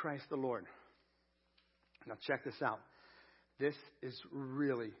 who is Christ the Lord. Now check this out. This is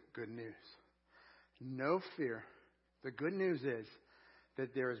really good news. No fear. The good news is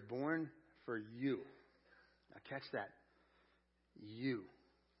that there is born for you. Now catch that. You.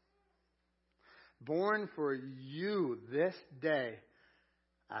 Born for you this day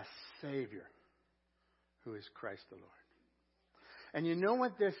a Savior, who is Christ the Lord. And you know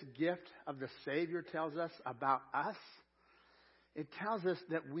what this gift of the Savior tells us about us? It tells us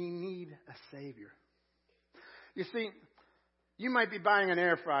that we need a Savior. You see, you might be buying an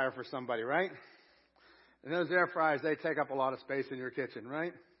air fryer for somebody, right? And those air fryers, they take up a lot of space in your kitchen,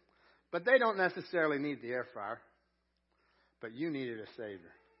 right? But they don't necessarily need the air fryer. But you needed a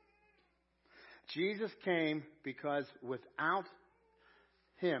Savior. Jesus came because without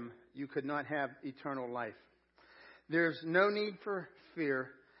Him, you could not have eternal life. There's no need for fear.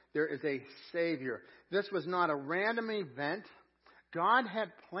 There is a Savior. This was not a random event. God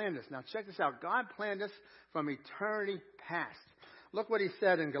had planned this. Now check this out. God planned this from eternity past. Look what He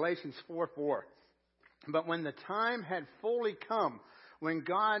said in Galatians 4:4. But when the time had fully come, when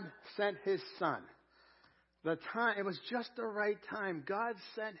God sent His Son, it was just the right time. God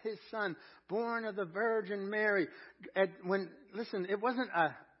sent His Son, born of the Virgin Mary. Listen, it wasn't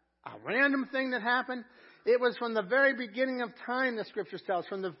a random thing that happened. It was from the very beginning of time, the Scriptures tell us.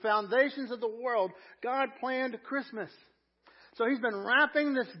 From the foundations of the world, God planned Christmas. So he's been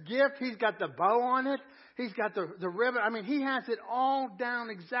wrapping this gift. He's got the bow on it. He's got the ribbon. I mean, he has it all down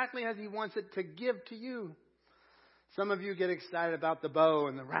exactly as he wants it to give to you. Some of you get excited about the bow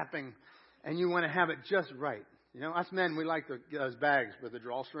and the wrapping, and you want to have it just right. You know, us men, we like those bags with the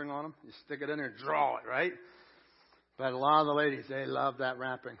drawstring on them. You stick it in there and draw it, right? But a lot of the ladies, they love that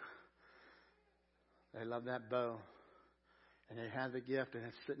wrapping. They love that bow. And they have the gift, and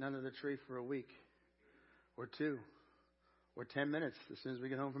it's sitting under the tree for a week or 2 or 10 minutes as soon as we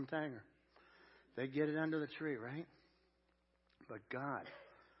get home from Tanger. They get it under the tree, right? But God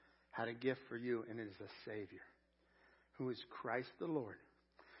had a gift for you, and it is a Savior who is Christ the Lord.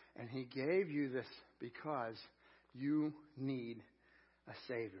 And He gave you this because you need a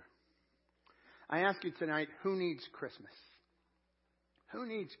Savior. I ask you tonight, who needs Christmas? Who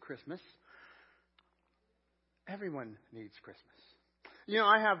needs Christmas? Everyone needs Christmas. You know,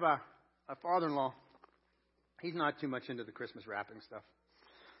 I have a father-in-law. He's not too much into the Christmas wrapping stuff.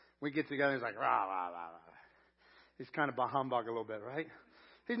 We get together, he's like, rah, rah, rah, rah. He's kind of bah humbug a little bit, right?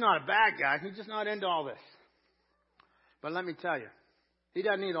 He's not a bad guy. He's just not into all this. But let me tell you, he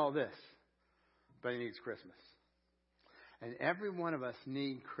doesn't need all this, but he needs Christmas. And every one of us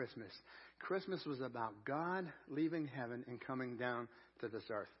need Christmas. Christmas was about God leaving heaven and coming down to this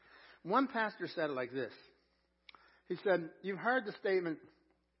earth. One pastor said it like this. He said, you've heard the statement,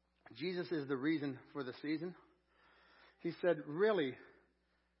 Jesus is the reason for the season. He said, really,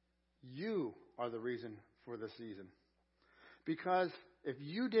 you are the reason for the season. Because if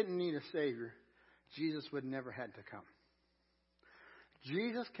you didn't need a Savior, Jesus would never had to come.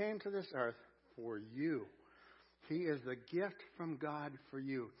 Jesus came to this earth for you. He is the gift from God for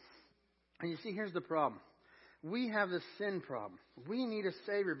you. And you see, here's the problem. We have the sin problem. We need a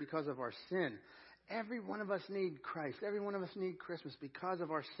Savior because of our sin. Every one of us need Christ. Every one of us need Christmas because of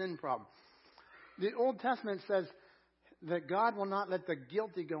our sin problem. The Old Testament says that God will not let the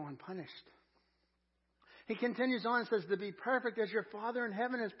guilty go unpunished. He continues on and says, to be perfect as your Father in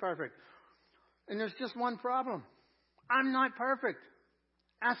heaven is perfect. And there's just one problem. I'm not perfect.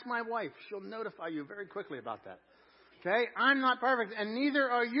 Ask my wife. She'll notify you very quickly about that. Okay? I'm not perfect, and neither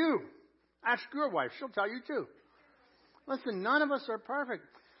are you. Ask your wife. She'll tell you too. Listen, none of us are perfect.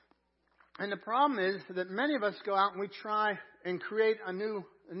 And the problem is that many of us go out and we try and create a new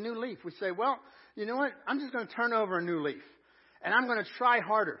leaf. We say, well, you know what? I'm just going to turn over a new leaf. And I'm going to try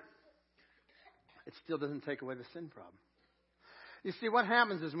harder. It still doesn't take away the sin problem. You see, what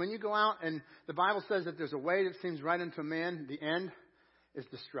happens is when you go out and the Bible says that there's a way that seems right unto man, the end is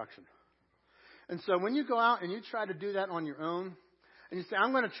destruction. And so when you go out and you try to do that on your own, and you say,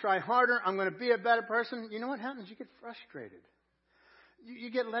 I'm going to try harder, I'm going to be a better person, you know what happens? You get frustrated.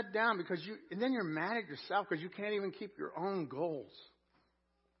 You get let down and then you're mad at yourself because you can't even keep your own goals.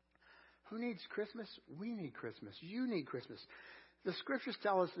 Who needs Christmas? We need Christmas. You need Christmas. The scriptures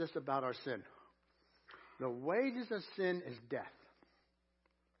tell us this about our sin. The wages of sin is death.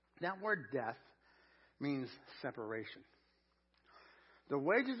 That word death means separation. The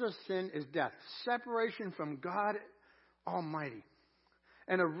wages of sin is death. Separation from God Almighty.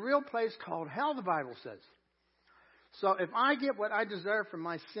 And a real place called hell, the Bible says. So if I get what I deserve from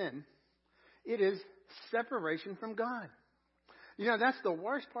my sin, it is separation from God. You know, that's the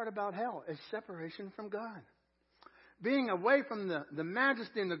worst part about hell, is separation from God. Being away from the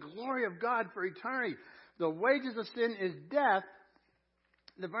majesty and the glory of God for eternity. The wages of sin is death.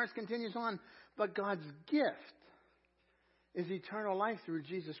 The verse continues on, but God's gift is eternal life through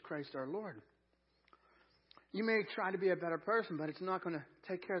Jesus Christ our Lord. You may try to be a better person, but it's not going to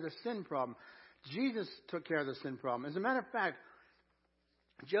take care of the sin problem. Jesus took care of the sin problem. As a matter of fact,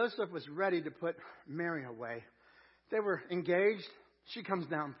 Joseph was ready to put Mary away. They were engaged. She comes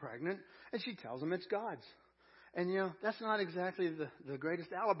down pregnant, and she tells him it's God's. And, you know, that's not exactly the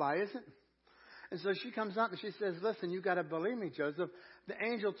greatest alibi, is it? And so she comes up and she says, listen, you got to believe me, Joseph. The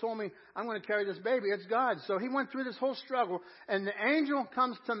angel told me I'm going to carry this baby. It's God. So he went through this whole struggle, and the angel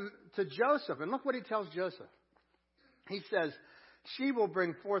comes to Joseph. And look what he tells Joseph. He says, she will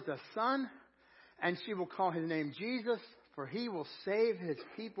bring forth a son, and she will call his name Jesus, for he will save his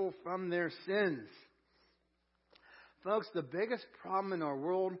people from their sins. Folks, the biggest problem in our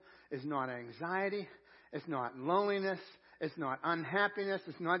world is not anxiety. It's not loneliness. It's not unhappiness.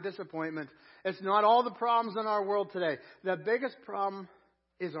 It's not disappointment. It's not all the problems in our world today. The biggest problem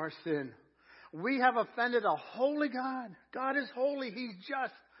is our sin. We have offended a holy God. God is holy. He's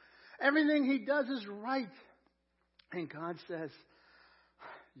just. Everything He does is right. And God says,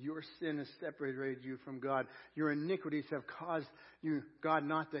 your sin has separated you from God. Your iniquities have caused you, God,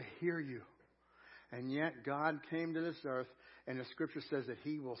 not to hear you. And yet God came to this earth, and the scripture says that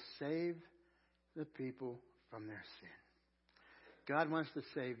He will save the people from their sin. God wants to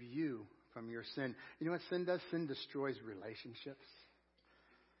save you from your sin. You know what sin does? Sin destroys relationships.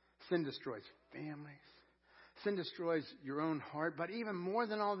 Sin destroys families. Sin destroys your own heart. But even more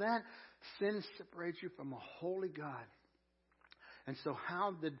than all that, sin separates you from a holy God. And so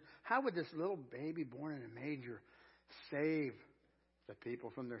how would this little baby born in a manger save the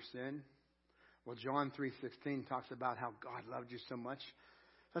people from their sin? Well, John 3:16 talks about how God loved you so much.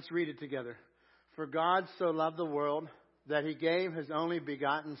 Let's read it together. For God so loved the world that he gave his only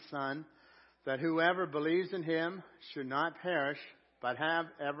begotten Son, that whoever believes in him should not perish, but have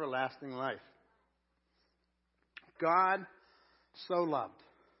everlasting life. God so loved.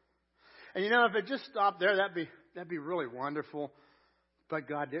 And you know, if it just stopped there, that'd be really wonderful. But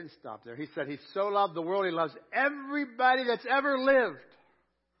God didn't stop there. He said he so loved the world, he loves everybody that's ever lived.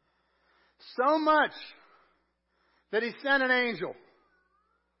 So much that he sent an angel.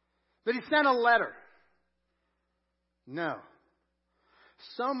 That he sent a letter. No.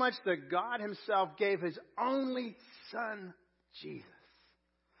 So much that God himself gave his only Son, Jesus.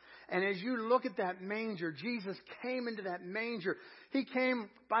 And as you look at that manger, Jesus came into that manger. He came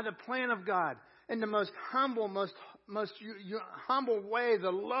by the plan of God in the most humble, most humble way, the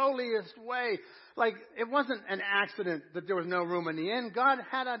lowliest way. Like, it wasn't an accident that there was no room in the inn. God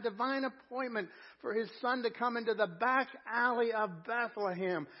had a divine appointment for his Son to come into the back alley of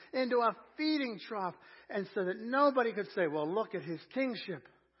Bethlehem, into a feeding trough, and so that nobody could say, well, look at his kingship.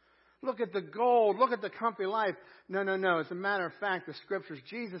 Look at the gold. Look at the comfy life. No. As a matter of fact, the scriptures,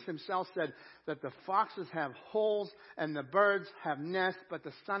 Jesus himself said that the foxes have holes and the birds have nests, but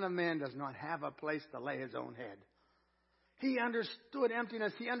the Son of Man does not have a place to lay his own head. He understood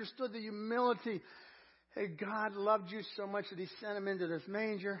emptiness. He understood the humility. Hey, God loved you so much that he sent him into this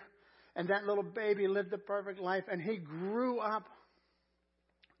manger. And that little baby lived the perfect life. And he grew up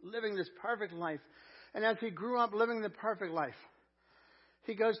living this perfect life. And as he grew up living the perfect life,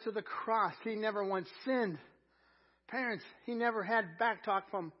 he goes to the cross. He never once sinned. Parents, he never had backtalk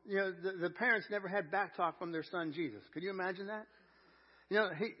from, the parents never had backtalk from their son Jesus. Could you imagine that? You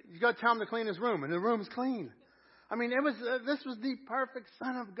go tell him to clean his room, and the room's clean. I mean, this was the perfect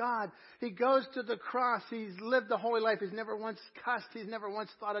Son of God. He goes to the cross. He's lived the holy life. He's never once cussed. He's never once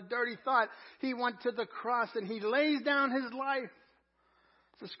thought a dirty thought. He went to the cross and he lays down his life.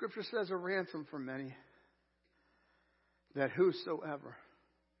 The scripture says a ransom for many. That whosoever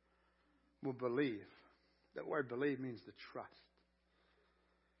will believe. That word believe means to trust.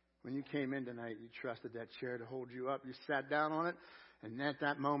 When you came in tonight, you trusted that chair to hold you up. You sat down on it. And at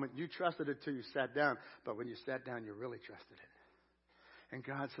that moment, you trusted it till you sat down. But when you sat down, you really trusted it. And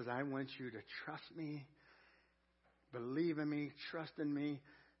God says, I want you to trust me, believe in me, trust in me,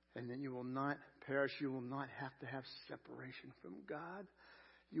 and then you will not perish. You will not have to have separation from God.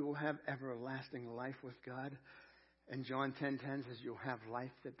 You will have everlasting life with God. And John 10:10 says, you'll have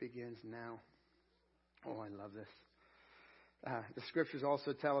life that begins now. Oh, I love this. The scriptures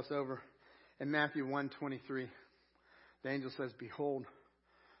also tell us over in Matthew 1:23. The angel says, behold,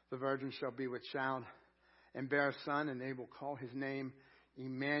 the virgin shall be with child and bear a son, and they will call his name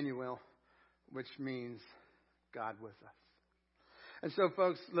Emmanuel, which means God with us. And so,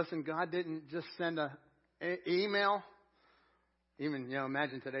 folks, listen, God didn't just send an email. Even,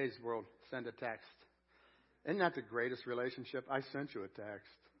 imagine today's world, send a text. Isn't that the greatest relationship? I sent you a text.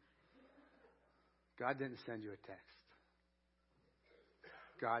 God didn't send you a text.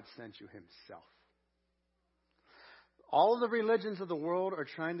 God sent you himself. All of the religions of the world are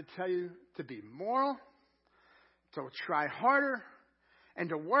trying to tell you to be moral, to try harder, and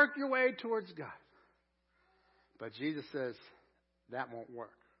to work your way towards God. But Jesus says that won't work.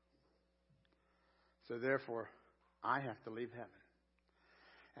 So therefore, I have to leave heaven.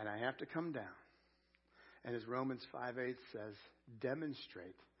 And I have to come down. And as Romans 5:8 says,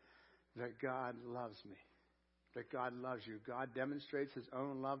 demonstrate that God loves me. That God loves you. God demonstrates his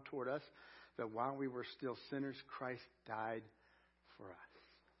own love toward us. That while we were still sinners, Christ died for us.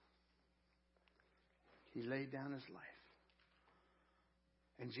 He laid down his life.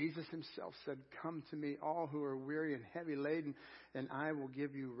 And Jesus himself said, come to me, all who are weary and heavy laden, and I will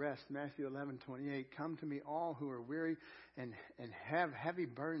give you rest. Matthew 11:28, come to me, all who are weary and have heavy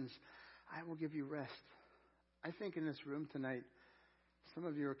burdens. I will give you rest. I think in this room tonight, some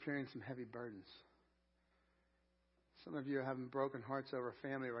of you are carrying some heavy burdens. Some of you are having broken hearts over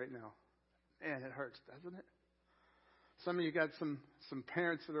family right now. Man, it hurts, doesn't it? Some of you got some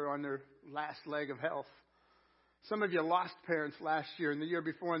parents that are on their last leg of health. Some of you lost parents last year and the year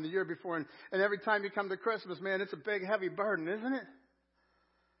before and the year before. And every time you come to Christmas, man, it's a big, heavy burden, isn't it?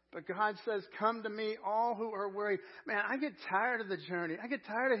 But God says, come to me, all who are weary. Man, I get tired of the journey. I get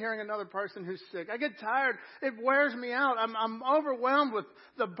tired of hearing another person who's sick. I get tired. It wears me out. I'm overwhelmed with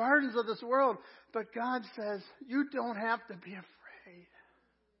the burdens of this world. But God says, you don't have to be afraid.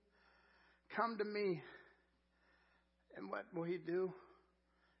 Come to me. And what will He do?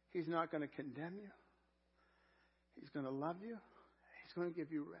 He's not going to condemn you. He's going to love you. He's going to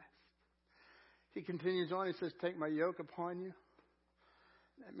give you rest. He continues on. He says, take my yoke upon you.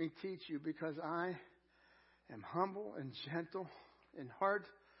 Let me teach you, because I am humble and gentle in heart,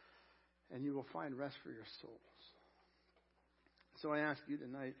 and you will find rest for your souls. So I ask you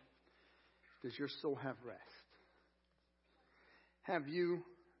tonight, does your soul have rest? Have you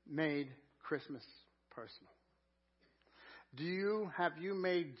made Christmas personal? Have you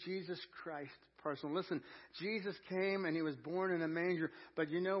made Jesus Christ personal? Listen, Jesus came and He was born in a manger, but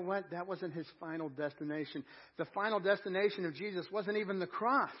you know what? That wasn't His final destination. The final destination of Jesus wasn't even the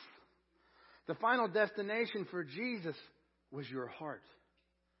cross. The final destination for Jesus was your heart.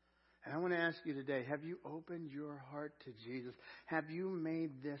 And I want to ask you today, have you opened your heart to Jesus? Have you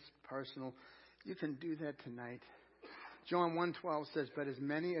made this personal? You can do that tonight. John 1:12 says, but as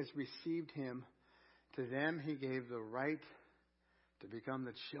many as received Him, to them He gave the right to become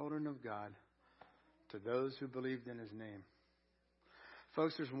the children of God, to those who believed in His name.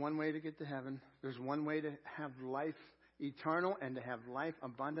 Folks, there's one way to get to heaven. There's one way to have life eternal and to have life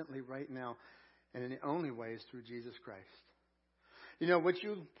abundantly right now. And the only way is through Jesus Christ. You know, what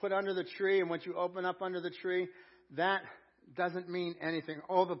you put under the tree and what you open up under the tree, that doesn't mean anything.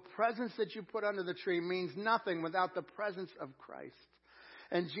 All the presents that you put under the tree means nothing without the presence of Christ.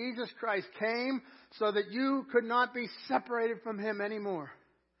 And Jesus Christ came so that you could not be separated from Him anymore.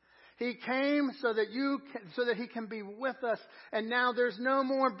 He came so that He can be with us. And now there's no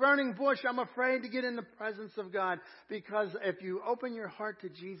more burning bush. I'm afraid to get in the presence of God. Because if you open your heart to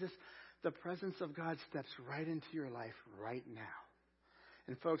Jesus, the presence of God steps right into your life right now.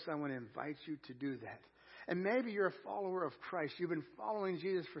 And folks, I want to invite you to do that. And maybe you're a follower of Christ. You've been following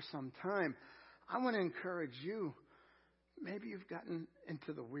Jesus for some time. I want to encourage you. Maybe you've gotten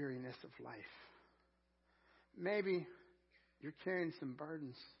into the weariness of life. Maybe you're carrying some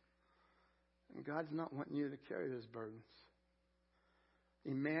burdens. And God's not wanting you to carry those burdens.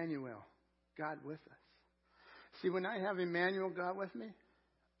 Emmanuel, God with us. See, when I have Emmanuel, God with me,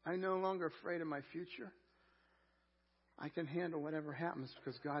 I'm no longer afraid of my future. I can handle whatever happens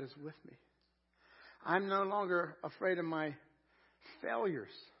because God is with me. I'm no longer afraid of my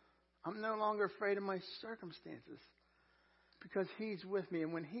failures. I'm no longer afraid of my circumstances because He's with me.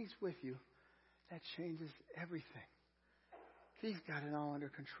 And when He's with you, that changes everything. He's got it all under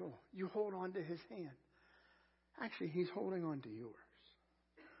control. You hold on to His hand. Actually, He's holding on to yours.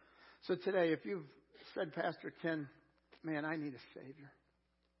 So today, if you've said, Pastor Ken, man, I need a Savior.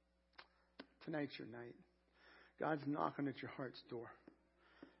 Tonight's your night. God's knocking at your heart's door.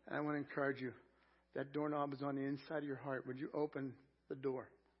 And I want to encourage you, that doorknob is on the inside of your heart. Would you open the door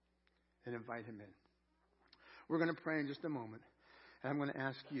and invite Him in? We're going to pray in just a moment. And I'm going to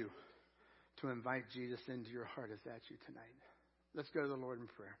ask you to invite Jesus into your heart if that's you tonight. Let's go to the Lord in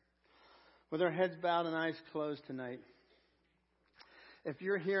prayer. With our heads bowed and eyes closed tonight, if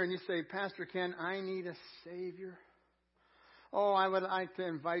you're here and you say, Pastor Ken, I need a Savior. Oh, I would like to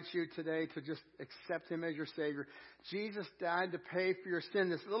invite you today to just accept Him as your Savior. Jesus died to pay for your sin.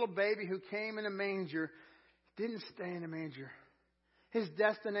 This little baby who came in a manger didn't stay in a manger. His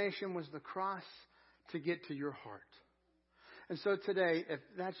destination was the cross to get to your heart. And so today, if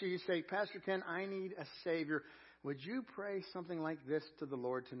that's you say, Pastor Ken, I need a Savior. Would you pray something like this to the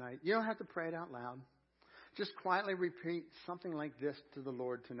Lord tonight? You don't have to pray it out loud. Just quietly repeat something like this to the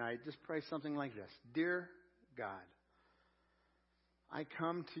Lord tonight. Just pray something like this. Dear God, I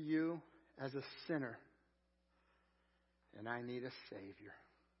come to you as a sinner, and I need a Savior.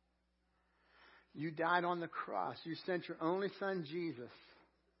 You died on the cross. You sent your only Son, Jesus,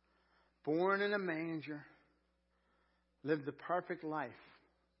 born in a manger, lived the perfect life.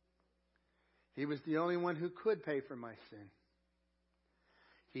 He was the only one who could pay for my sin.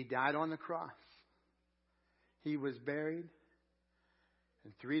 He died on the cross. He was buried.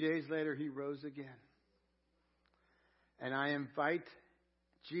 And 3 days later, He rose again. And I invite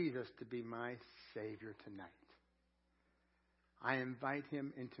Jesus to be my Savior tonight. I invite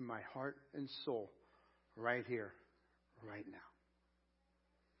Him into my heart and soul right here, right now.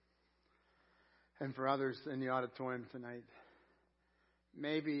 And for others in the auditorium tonight,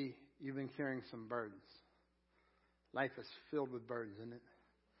 maybe you've been carrying some burdens. Life is filled with burdens, isn't it?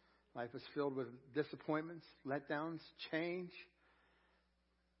 Life is filled with disappointments, letdowns, change,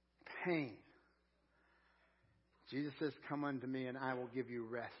 pain. Jesus says, come unto me and I will give you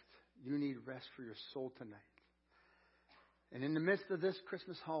rest. You need rest for your soul tonight. And in the midst of this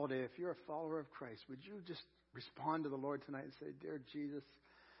Christmas holiday, if you're a follower of Christ, would you just respond to the Lord tonight and say, dear Jesus,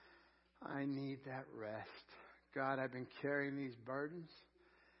 I need that rest. God, I've been carrying these burdens.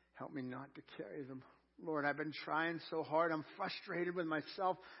 Help me not to carry them. Lord, I've been trying so hard. I'm frustrated with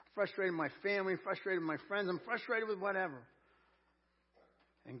myself, frustrated with my family, frustrated with my friends. I'm frustrated with whatever.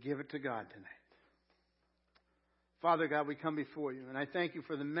 And give it to God tonight. Father God, we come before you, and I thank you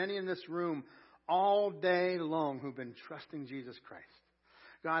for the many in this room all day long who've been trusting Jesus Christ.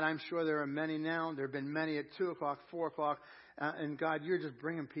 God, I'm sure there are many now. There have been many at 2 o'clock, 4 o'clock. And God, you're just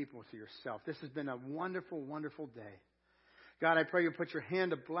bringing people to yourself. This has been a wonderful, wonderful day. God, I pray you put your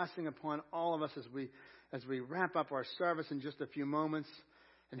hand of blessing upon all of us as we wrap up our service in just a few moments.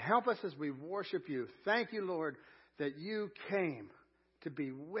 And help us as we worship you. Thank you, Lord, that you came to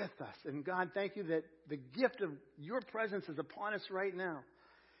be with us. And God, thank you that the gift of your presence is upon us right now.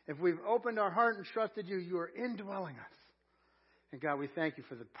 If we've opened our heart and trusted you, you are indwelling us. And God, we thank you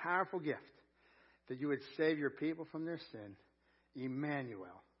for the powerful gift that you would save your people from their sin.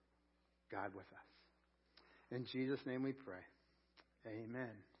 Emmanuel, God with us. In Jesus' name we pray.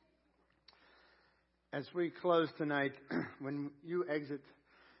 Amen. As we close tonight, when you exit,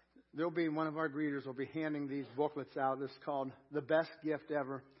 there'll be one of our greeters will be handing these booklets out. This is called The Best Gift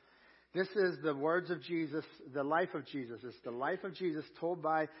Ever. This is the words of Jesus, the life of Jesus. It's the life of Jesus told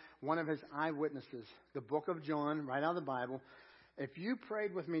by one of his eyewitnesses, the book of John, right out of the Bible. If you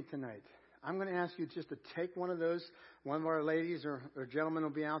prayed with me tonight, I'm going to ask you just to take one of those. One of our ladies or gentlemen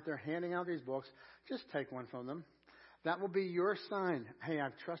will be out there handing out these books. Just take one from them. That will be your sign. Hey,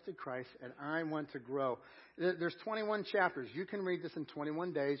 I've trusted Christ and I want to grow. There's 21 chapters. You can read this in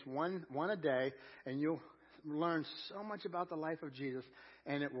 21 days, one a day, and you'll learn so much about the life of Jesus,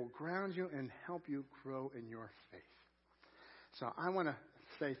 and it will ground you and help you grow in your faith. So I want to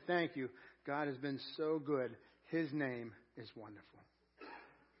say thank you. God has been so good. His name is wonderful.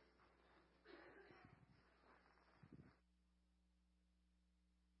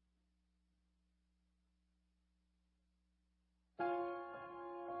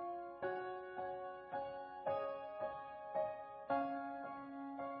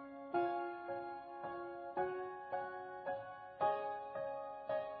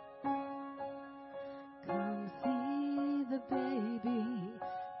 Come see the baby,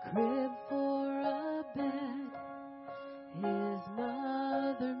 crib for a bed. His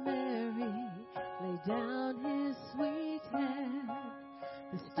mother Mary laid down his sweet head.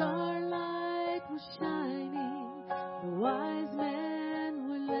 The starlight was shining, the wise men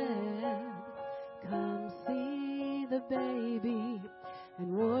were led. Come see the baby and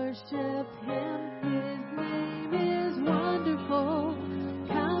worship him. His name is Wonderful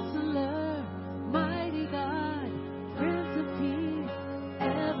Counselor, Mighty God, Prince of Peace,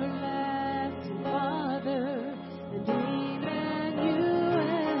 Everlasting Father, and Emmanuel,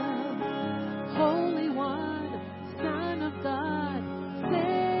 Holy One, Son of God,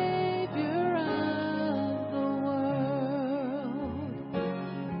 Savior of the world.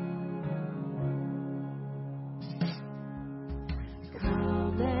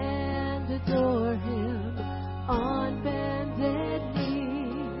 Come and adore him on bended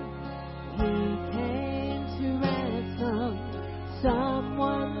knee. He came to ransom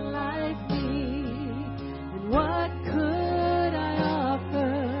someone like me. And what could I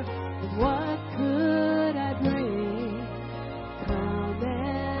offer? And what could I bring? Come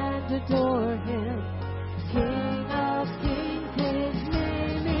and adore him, King of Kings. His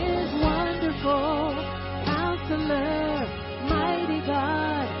name is Wonderful Counselor, Mighty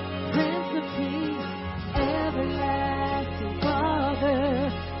God, Prince of Peace, Everlasting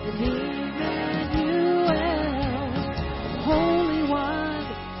Father, and Emmanuel, Holy One,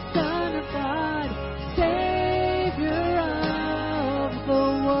 Son of God, Savior of the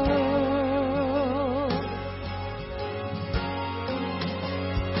world.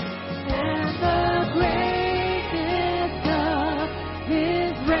 And the greatness of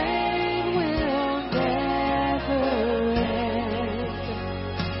his reign will never end.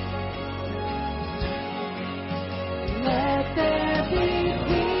 Let there be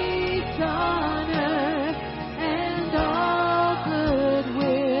peace on earth and all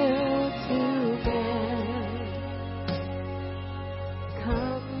goodwill to men.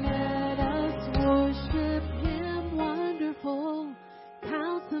 Come, let us worship him, Wonderful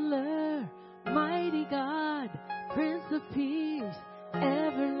Counselor, Mighty God, Prince of Peace,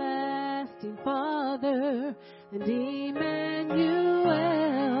 Everlasting Father, and Emmanuel,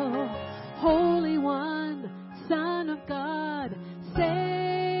 Holy One, Son of God,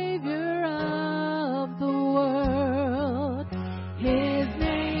 Savior of the world.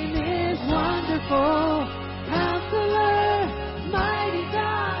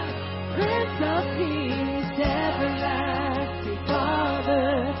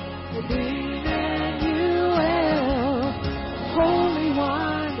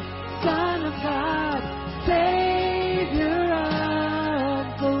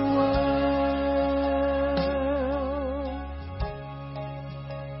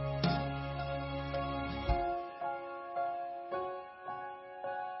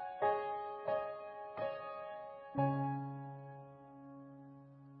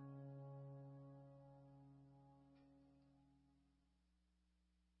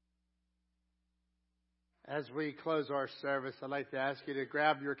 As we close our service, I'd like to ask you to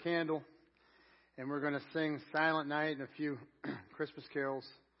grab your candle, and we're going to sing Silent Night and a few Christmas carols.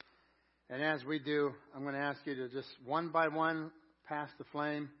 And as we do, I'm going to ask you to just one by one pass the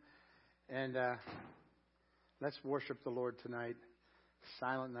flame, and let's worship the Lord tonight.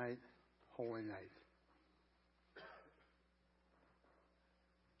 Silent night, holy night.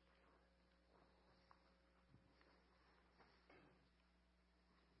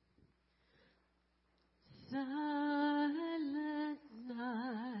 Silent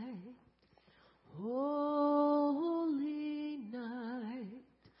night, holy night,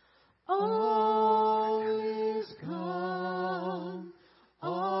 all is calm,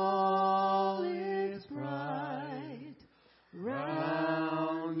 all is bright,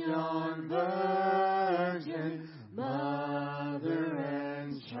 round yon virgin, mother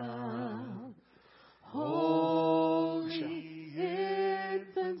and child, holy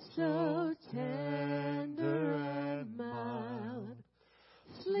infant so tender and mild,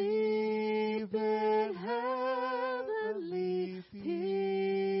 sleep in heavenly peace,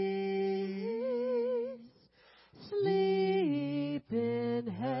 sleep in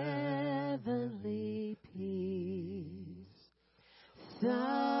heavenly peace.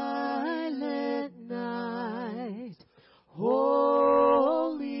 Silent night,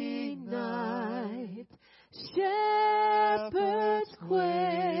 holy night, shepherds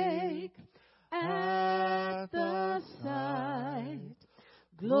quake at the sight,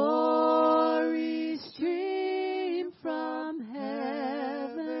 glory stream from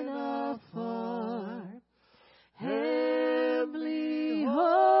heaven afar, heavenly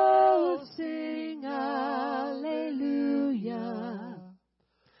hosts sing Alleluia.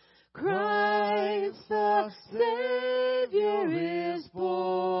 Christ the Savior is born.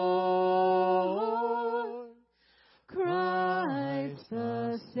 Christ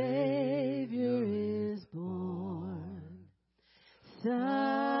the Savior is born.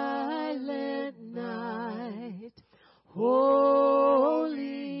 Silent night,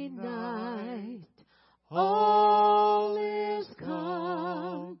 holy night, all is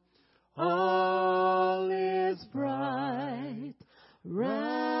calm, all is bright,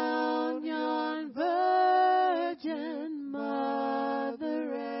 round yon virgin,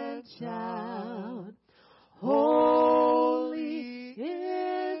 mother and child, holy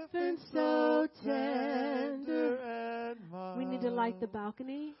infant so tender and mild. We need to light the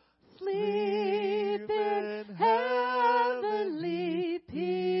balcony. Sleep in heavenly peace.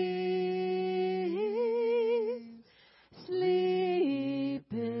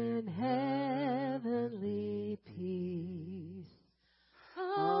 Sleep in heavenly peace.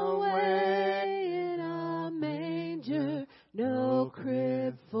 Away in a manger, no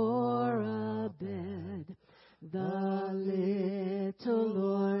crib for a bed, the little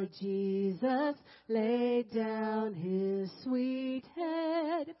Lord Jesus laid down his sweet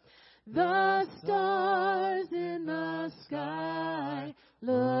head. The stars in the sky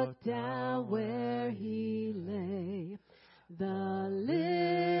looked down where he lay. The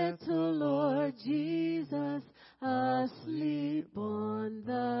little Lord Jesus asleep on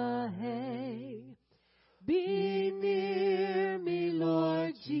the hay. Be near me,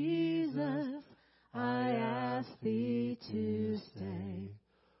 Lord Jesus, I ask thee to stay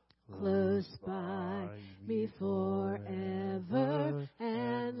close by me forever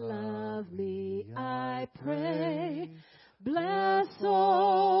and love me, I pray. Bless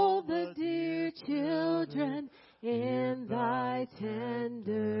all the dear children in thy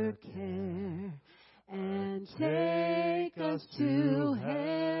tender care, and take us to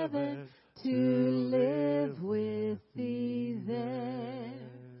heaven to live with thee there.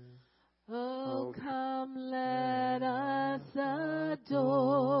 Oh, come, let us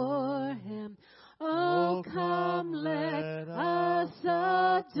adore him. Oh, come, let us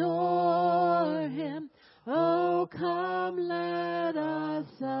adore him. Oh, come, let us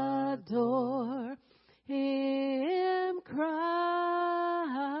adore him, Christ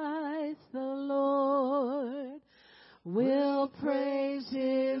the Lord. We'll praise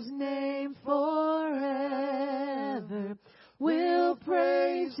his name forever. We'll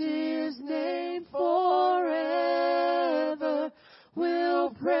praise his name forever.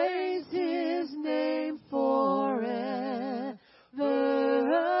 We'll praise his name forever.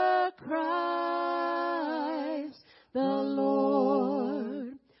 Christ the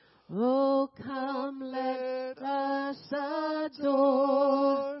Lord. Oh, come, let us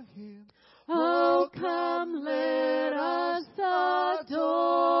adore him. Oh, come, let us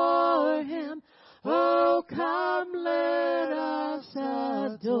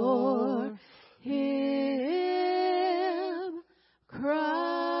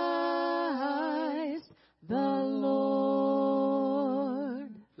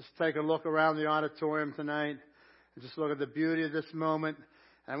take a look around the auditorium tonight and just look at the beauty of this moment.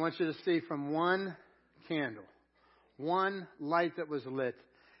 And I want you to see from one candle, one light that was lit.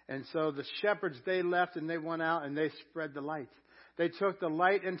 And so the shepherds, they left and they went out and they spread the light. They took the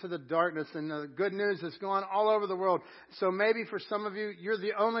light into the darkness, and the good news is going all over the world. So maybe for some of you, you're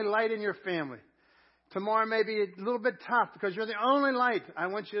the only light in your family. Tomorrow may be a little bit tough because you're the only light. I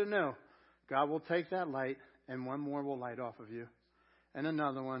want you to know God will take that light and one more will light off of you. And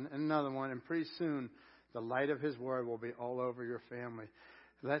another one, and another one. And pretty soon, the light of His Word will be all over your family.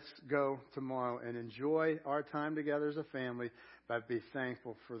 Let's go tomorrow and enjoy our time together as a family, but be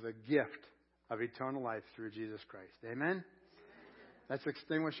thankful for the gift of eternal life through Jesus Christ. Amen? Let's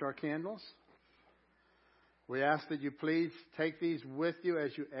extinguish our candles. We ask that you please take these with you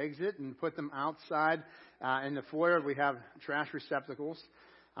as you exit and put them outside in the foyer. We have trash receptacles.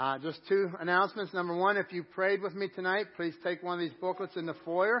 Just two announcements. Number one, if you prayed with me tonight, please take one of these booklets in the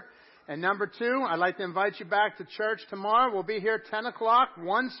foyer. And number two, I'd like to invite you back to church tomorrow. We'll be here 10 o'clock,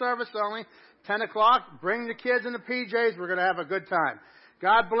 one service only, 10 o'clock. Bring the kids in the PJs. We're going to have a good time.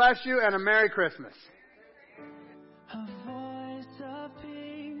 God bless you and a Merry Christmas. A voice of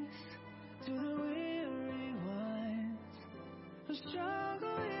peace to the weary ones who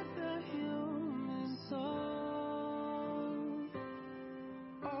struggle with the human soul.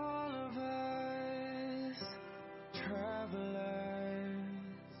 All of us travelers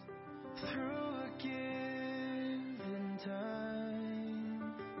through a given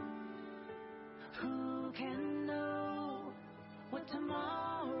time. Who can know